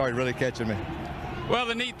sudden, he started really catching me. Well,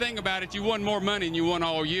 the neat thing about it, you won more money than you won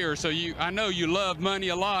all year, so I know you love money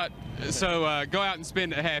a lot, so go out and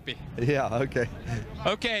spend it happy. Yeah, okay.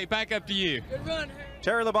 Okay, back up to you. Good run,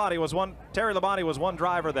 Terry Labonte was one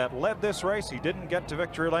driver that led this race. He didn't get to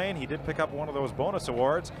victory lane. He did pick up one of those bonus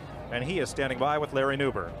awards, and he is standing by with Larry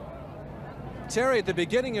Newber. Terry, at the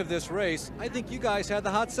beginning of this race, I think you guys had the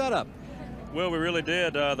hot setup. Well, we really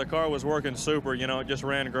did. The car was working super. You know, it just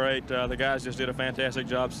ran great. The guys just did a fantastic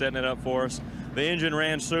job setting it up for us. The engine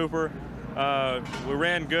ran super. We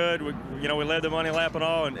ran good. We led the money lap and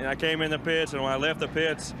all, and I came in the pits, and when I left the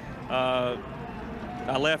pits,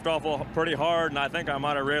 I left off pretty hard, and I think I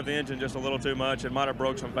might have revved the engine just a little too much. It might have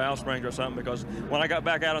broke some valve springs or something, because when I got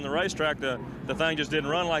back out on the racetrack, the thing just didn't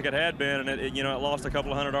run like it had been, and it lost a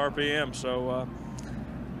couple of hundred RPM. So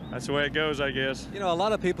that's the way it goes, I guess. You know, a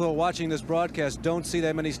lot of people who are watching this broadcast don't see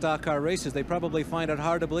that many stock car races. They probably find it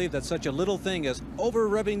hard to believe that such a little thing as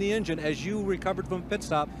over-revving the engine as you recovered from pit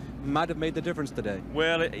stop might have made the difference today.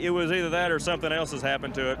 Well, it was either that or something else has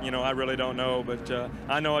happened to it. You know, I really don't know, but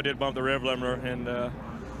I know I did bump the rev limiter,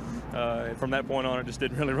 and from that point on, it just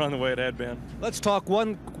didn't really run the way it had been. Let's talk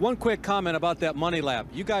one quick comment about that money lap.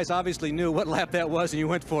 You guys obviously knew what lap that was, and you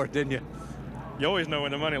went for it, didn't you? You always know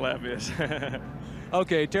when the money lap is.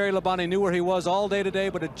 Okay, Terry Labonte knew where he was all day today,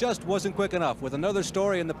 but it just wasn't quick enough. With another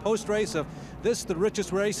story in the post-race of this, the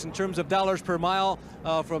richest race in terms of dollars per mile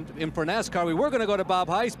for NASCAR. We were going to go to Bob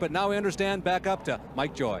Heiss, but now we understand back up to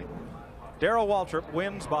Mike Joy. Darrell Waltrip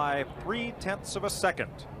wins by 0.3 of a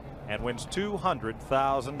second and wins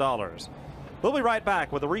 $200,000. We'll be right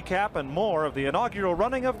back with a recap and more of the inaugural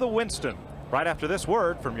running of the Winston right after this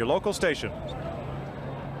word from your local station.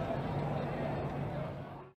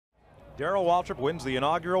 Darrell Waltrip wins the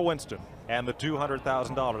inaugural Winston and the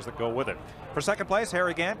 $200,000 that go with it. For second place,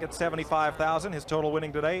 Harry Gant gets $75,000. His total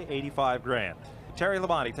winning today, $85 grand. Terry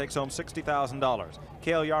Labonte takes home $60,000.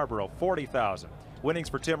 Cale Yarborough, $40,000. Winnings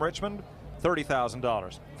for Tim Richmond,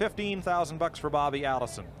 $30,000. $15,000 for Bobby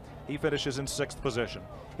Allison. He finishes in 6th position.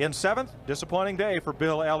 In 7th, disappointing day for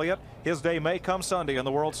Bill Elliott. His day may come Sunday in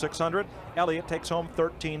the World 600. Elliott takes home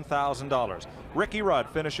 $13,000. Ricky Rudd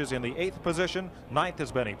finishes in the 8th position. 9th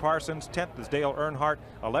is Benny Parsons. 10th is Dale Earnhardt.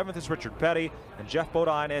 11th is Richard Petty. And Jeff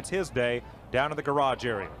Bodine ends his day down in the garage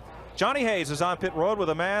area. Johnny Hayes is on pit road with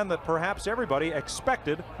a man that perhaps everybody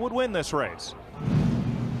expected would win this race.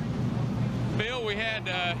 Bill, we had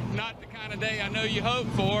not the kind of day I know you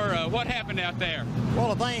hoped for. What happened out there?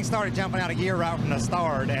 Well, the thing started jumping out of gear right from the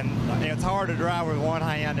start, and it's hard to drive with one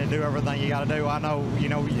hand and do everything you got to do. I know,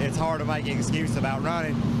 it's hard to make an excuse about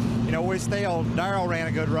running. Darrell ran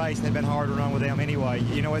a good race, and it's been hard to run with him anyway.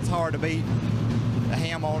 It's hard to beat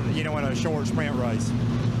him on, in a short sprint race.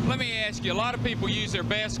 Let me ask you, a lot of people use their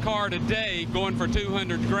best car today going for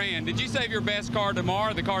 200 grand. Did you save your best car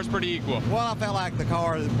tomorrow? The car's pretty equal. Well, I felt like the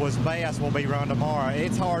car was best will be run tomorrow.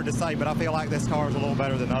 It's hard to say, but I feel like this car is a little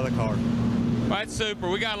better than other cars. Well, that's super.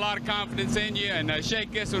 We got a lot of confidence in you, and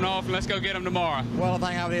shake this one off, and let's go get them tomorrow. Well, the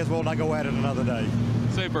thing of it is, we'll go at it another day.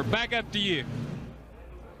 Super. Back up to you.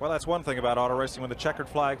 Well, that's one thing about auto racing. When the checkered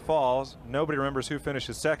flag falls, nobody remembers who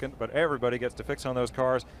finishes second, but everybody gets to fix on those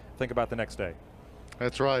cars, think about the next day.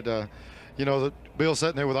 That's right. Bill's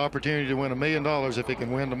sitting there with the opportunity to win $1 million if he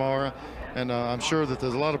can win tomorrow. And I'm sure that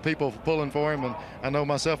there's a lot of people pulling for him. And I know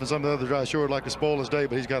myself and some of the other drivers sure would like to spoil his day,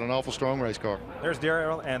 but he's got an awful strong race car. There's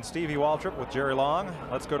Darrell and Stevie Waltrip with Jerry Long.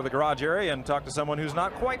 Let's go to the garage area and talk to someone who's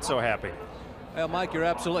not quite so happy. Well, Mike, you're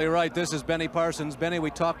absolutely right. This is Benny Parsons. Benny, we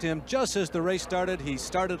talked to him just as the race started. He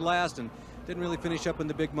started last and didn't really finish up in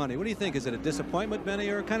the big money. What do you think? Is it a disappointment, Benny,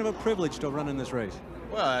 or kind of a privilege to run in this race?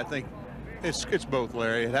 Well, I think it's both,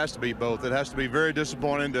 Larry. It has to be both. It has to be very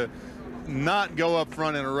disappointing to not go up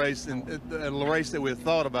front in a race, that we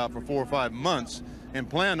thought about for 4 or 5 months and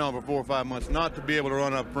planned on for 4 or 5 months, not to be able to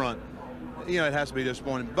run up front. It has to be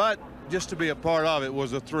disappointing. But just to be a part of it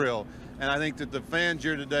was a thrill. And I think that the fans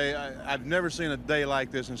here today, I've never seen a day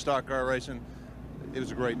like this in stock car racing. It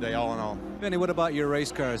was a great day, all in all. Benny, what about your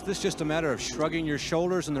race cars? Is this just a matter of shrugging your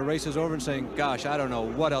shoulders and the race is over and saying, gosh, I don't know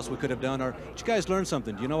what else we could have done? Or did you guys learn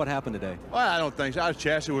something? Do you know what happened today? Well, I don't think so. Our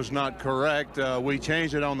chassis was not correct. We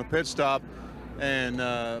changed it on the pit stop and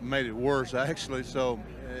made it worse, actually. So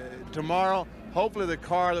tomorrow, hopefully the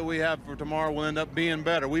car that we have for tomorrow will end up being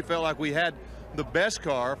better. We felt like we had the best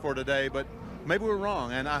car for today, but maybe we're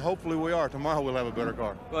wrong, and hopefully we are. Tomorrow we'll have a better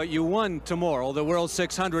car. Well, you won tomorrow, the World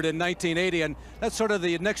 600 in 1980, and that's sort of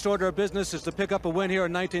the next order of business is to pick up a win here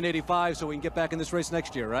in 1985 so we can get back in this race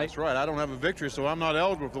next year, right? That's right. I don't have a victory, so I'm not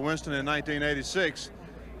eligible for Winston in 1986.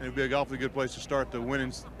 And it'd be an awfully good place to start the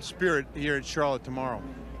winning spirit here in Charlotte tomorrow.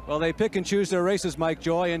 Well, they pick and choose their races, Mike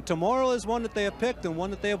Joy, and tomorrow is one that they have picked and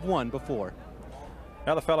one that they have won before.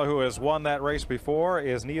 Now the fellow who has won that race before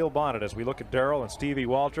is Neil Bonnet as we look at Darrell and Stevie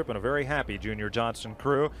Waltrip and a very happy Junior Johnson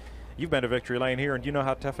crew. You've been to Victory Lane here, and you know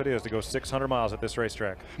how tough it is to go 600 miles at this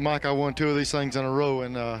racetrack. Mike, I won 2 of these things in a row,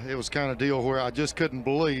 and it was kind of deal where I just couldn't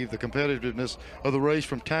believe the competitiveness of the race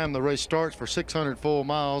from time the race starts for 600 full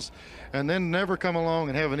miles, and then never come along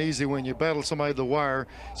and have an easy win. You battle somebody to the wire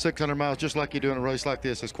 600 miles just like you do in a race like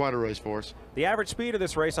this. It's quite a race for us. The average speed of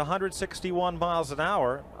this race, 161 miles an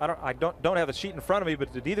hour. I don't have the sheet in front of me,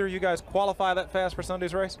 but did either of you guys qualify that fast for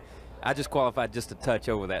Sunday's race? I just qualified just a touch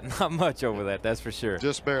over that. Not much over that, that's for sure.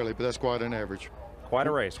 Just barely, but that's quite an average. Quite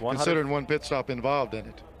a race. Considering one pit stop involved in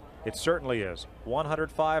it. It certainly is.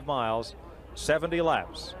 105 miles, 70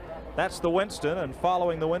 laps. That's the Winston, and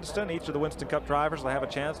following the Winston, each of the Winston Cup drivers will have a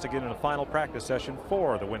chance to get in a final practice session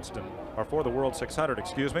for the Winston, or for the World 600,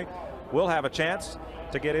 excuse me. We'll have a chance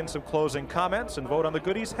to get in some closing comments and vote on the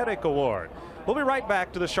Goodies Headache Award. We'll be right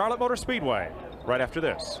back to the Charlotte Motor Speedway right after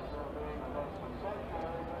this.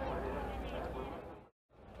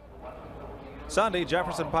 Sunday,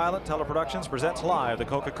 Jefferson-Pilot Teleproductions presents live the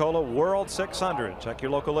Coca-Cola World 600. Check your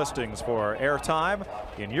local listings for airtime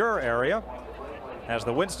in your area. As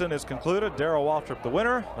the Winston is concluded, Darrell Waltrip the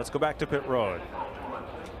winner. Let's go back to pit road.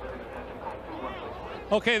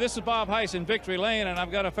 Okay, this is Bob Heiss in Victory Lane, and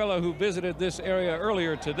I've got a fellow who visited this area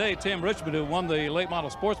earlier today, Tim Richmond, who won the late model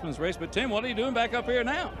sportsman's race. But Tim, what are you doing back up here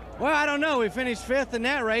now? Well, I don't know. We finished 5th in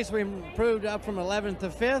that race. We improved up from 11th to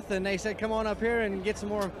 5th, and they said come on up here and get some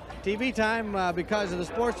more TV time because of the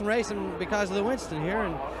sportsman race and because of the Winston here.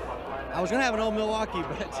 And I was going to have an old Milwaukee,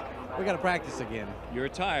 but we got to practice again. You're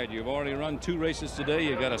tired. You've already run 2 races today.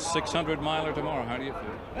 You got a 600-miler tomorrow. How do you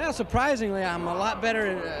feel? Well, surprisingly, I'm a lot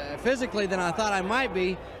better physically than I thought I might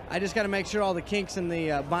be. I just got to make sure all the kinks and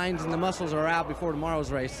the binds and the muscles are out before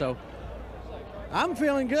tomorrow's race. So I'm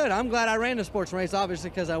feeling good. I'm glad I ran the sports race, obviously,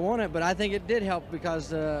 because I won it. But I think it did help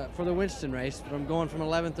because for the Winston race, from going from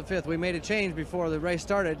 11th to 5th, we made a change before the race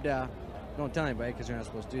started. Don't tell anybody because you're not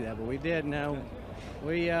supposed to do that, but we did. Now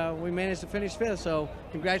we managed to finish 5th. So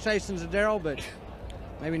congratulations to Darrell, but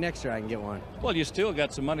maybe next year I can get one. Well, you still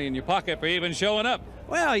got some money in your pocket for even showing up.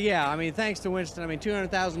 Well, yeah. I mean, thanks to Winston. I mean,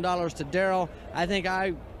 $200,000 to Darrell. I think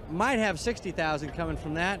I might have $60,000 coming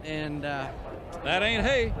from that, and that ain't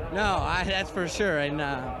hay. No, that's for sure. And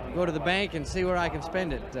go to the bank and see where I can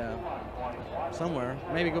spend it somewhere.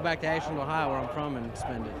 Maybe go back to Ashland, Ohio, where I'm from, and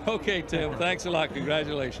spend it. Okay, Tim. Thanks a lot.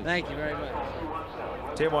 Congratulations. Thank you very much.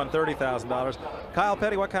 Tim won $30,000. Kyle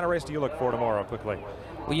Petty, what kind of race do you look for tomorrow, quickly?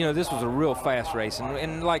 Well, you know, this was a real fast race,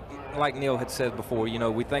 and like Neil had said before, you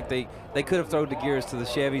know, we think they could have thrown the gears to the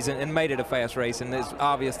Chevys and made it a fast race, and it's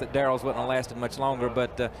obvious that Darrell's wouldn't have lasted much longer,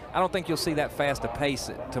 but I don't think you'll see that fast a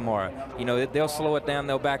pace tomorrow. You know, they'll slow it down,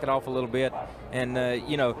 they'll back it off a little bit, and,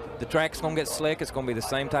 you know, the track's going to get slick. It's going to be the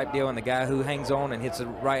same type deal, and the guy who hangs on and hits the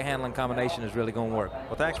right handling combination is really going to work.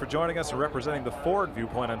 Well, thanks for joining us and representing the Ford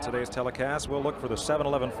viewpoint on today's telecast. We'll look for the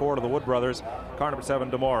 711 Ford of the Wood Brothers, car number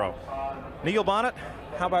 7 tomorrow. Neil Bonnet,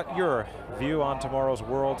 how about your view on tomorrow's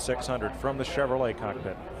World 600 from the Chevrolet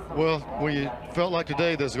cockpit? Well, we felt like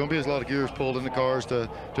today there's going to be a lot of gears pulled in the cars to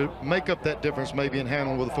make up that difference maybe in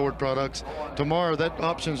handling with the Ford products. Tomorrow, that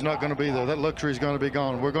option's not going to be there. That luxury is going to be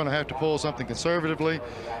gone. We're going to have to pull something conservatively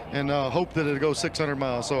and hope that it'll go 600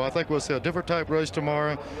 miles. So I think we'll see a different type race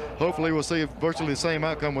tomorrow. Hopefully we'll see virtually the same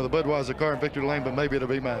outcome with a Budweiser car in Victory Lane, but maybe it'll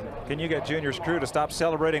be mine. Can you get Junior's crew to stop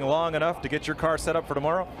celebrating long enough to get your car set up for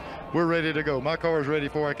tomorrow? We're ready to go. My car is ready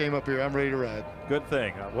before I came up here. I'm ready to ride. Good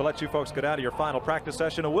thing. We'll let you folks get out of your final practice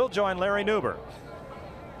session, and we'll join Larry Newber.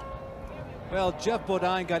 Well, Jeff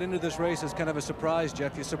Bodine got into this race as kind of a surprise,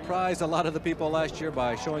 Jeff. You surprised a lot of the people last year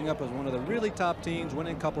by showing up as one of the really top teams,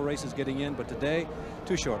 winning a couple races, getting in, but today,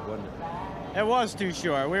 too short, wasn't it? It was too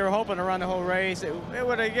short. We were hoping to run the whole race. It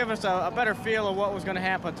would have given us a better feel of what was going to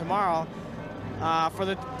happen tomorrow. For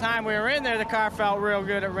the time we were in there, the car felt real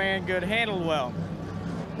good. It ran good, handled well.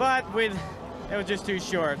 But it was just too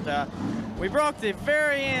short. We broke the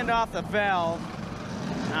very end off the valve,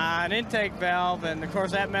 an intake valve, and of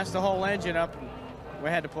course that messed the whole engine up. We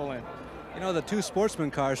had to pull in. You know, the 2 sportsman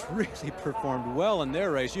cars really performed well in their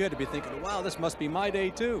race. You had to be thinking, wow, this must be my day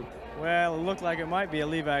too. Well, it looked like it might be a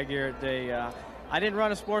Levi Garrett day. I didn't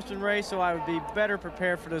run a sportsman race, so I would be better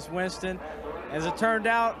prepared for this Winston. As it turned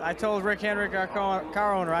out, I told Rick Hendrick, our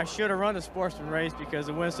car owner, I should have run a sportsman race because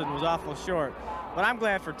the Winston was awful short. But I'm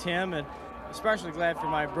glad for Tim, and especially glad for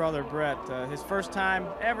my brother Brett. His first time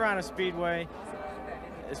ever on a speedway,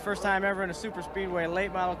 his first time ever in a super speedway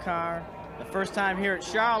late model car, the first time here at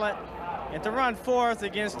Charlotte, and to run 4th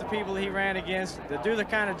against the people he ran against, to do the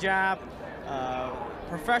kind of job,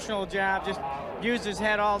 professional job, just used his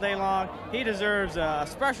head all day long. He deserves a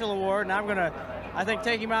special award, and I'm going to, I think,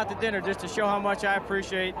 take him out to dinner just to show how much I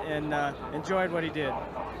appreciate and enjoyed what he did.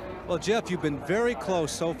 Well, Jeff, you've been very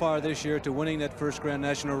close so far this year to winning that first Grand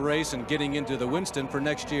National race and getting into the Winston for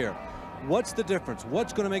next year. What's the difference?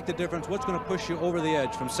 What's going to make the difference? What's going to push you over the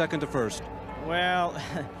edge from second to first? Well,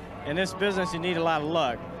 in this business, you need a lot of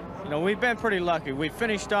luck. You know, we've been pretty lucky. We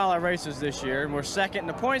finished all our races this year, and we're second in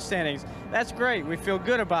the point standings. That's great. We feel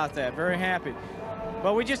good about that. Very happy.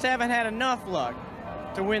 But we just haven't had enough luck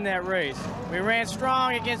to win that race. We ran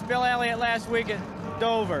strong against Bill Elliott last week at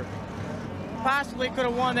Dover. Possibly could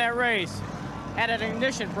have won that race. Had an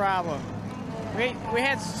ignition problem. We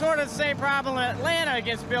had sort of the same problem in Atlanta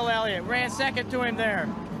against Bill Elliott. Ran second to him there.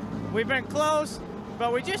 We've been close,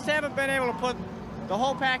 but we just haven't been able to put the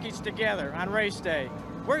whole package together on race day.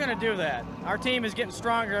 We're going to do that. Our team is getting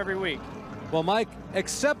stronger every week. Well, Mike,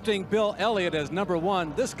 accepting Bill Elliott as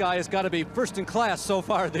 #1, this guy has got to be first in class so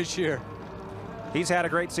far this year. He's had a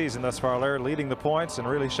great season thus far, Larry, leading the points and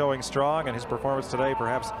really showing strong, and his performance today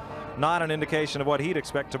perhaps not an indication of what he'd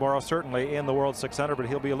expect tomorrow, certainly in the World 600, but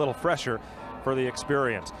he'll be a little fresher for the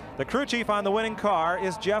experience. The crew chief on the winning car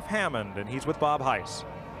is Jeff Hammond, and he's with Bob Heiss.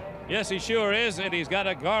 Yes, he sure is, and he's got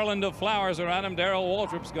a garland of flowers around him, Darrell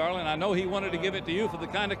Waltrip's garland. I know he wanted to give it to you for the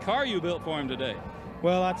kind of car you built for him today.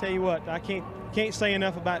 Well, I tell you what, I can't say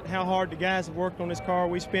enough about how hard the guys have worked on this car.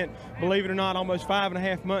 We spent, believe it or not, almost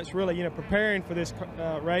 5.5 months really, preparing for this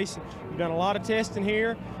race. We've done a lot of testing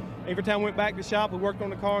here. Every time we went back to the shop, we worked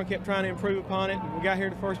on the car and kept trying to improve upon it. We got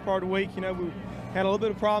here the first part of the week, we had a little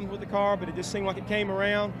bit of problems with the car, but it just seemed like it came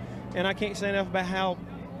around. And I can't say enough about how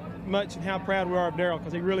much and how proud we are of Darrell,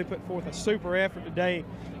 because he really put forth a super effort today,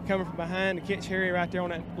 coming from behind to catch Harry right there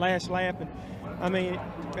on that last lap. And I mean,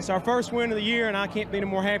 it's our first win of the year, and I can't be any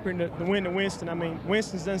more happier to win to Winston. I mean,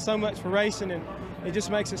 Winston's done so much for racing, and it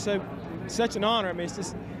just makes it such an honor. I mean, it's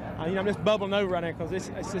just, I'm just bubbling over right now, because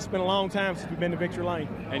it's just been a long time since we've been to Victory Lane.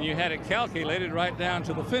 And you had it calculated right down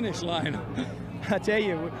to the finish line. I tell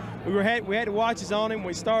you, we had the watches on him.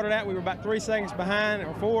 We started out, we were about 3 seconds behind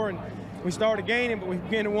or 4, and we started gaining, but we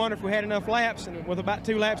began to wonder if we had enough laps. And with about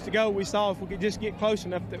 2 laps to go, we saw if we could just get close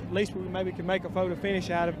enough that at least we maybe could make a photo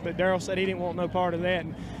finish out of it. But Darrell said he didn't want no part of that,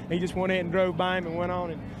 and he just went ahead and drove by him and went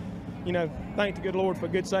on. And thank the good Lord for a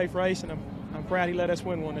good, safe race, and I'm proud he let us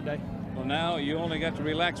win one today. Well, now you only got to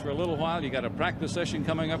relax for a little while. You got a practice session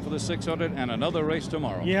coming up for the 600 and another race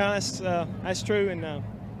tomorrow. Yeah, that's true. And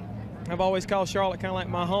I've always called Charlotte kind of like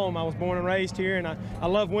my home. I was born and raised here, and I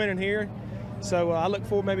love winning here. So I look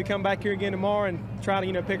forward to maybe come back here again tomorrow and try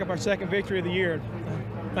to pick up our second victory of the year.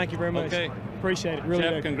 Thank you very much. Okay. Appreciate it. Really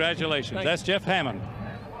Jeff, do. congratulations. Thanks. That's Jeff Hammond.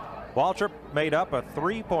 Waltrip made up a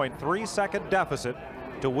 3.3 second deficit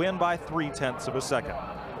to win by 0.3 of a second.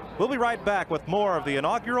 We'll be right back with more of the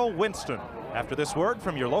inaugural Winston after this word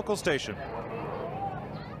from your local station.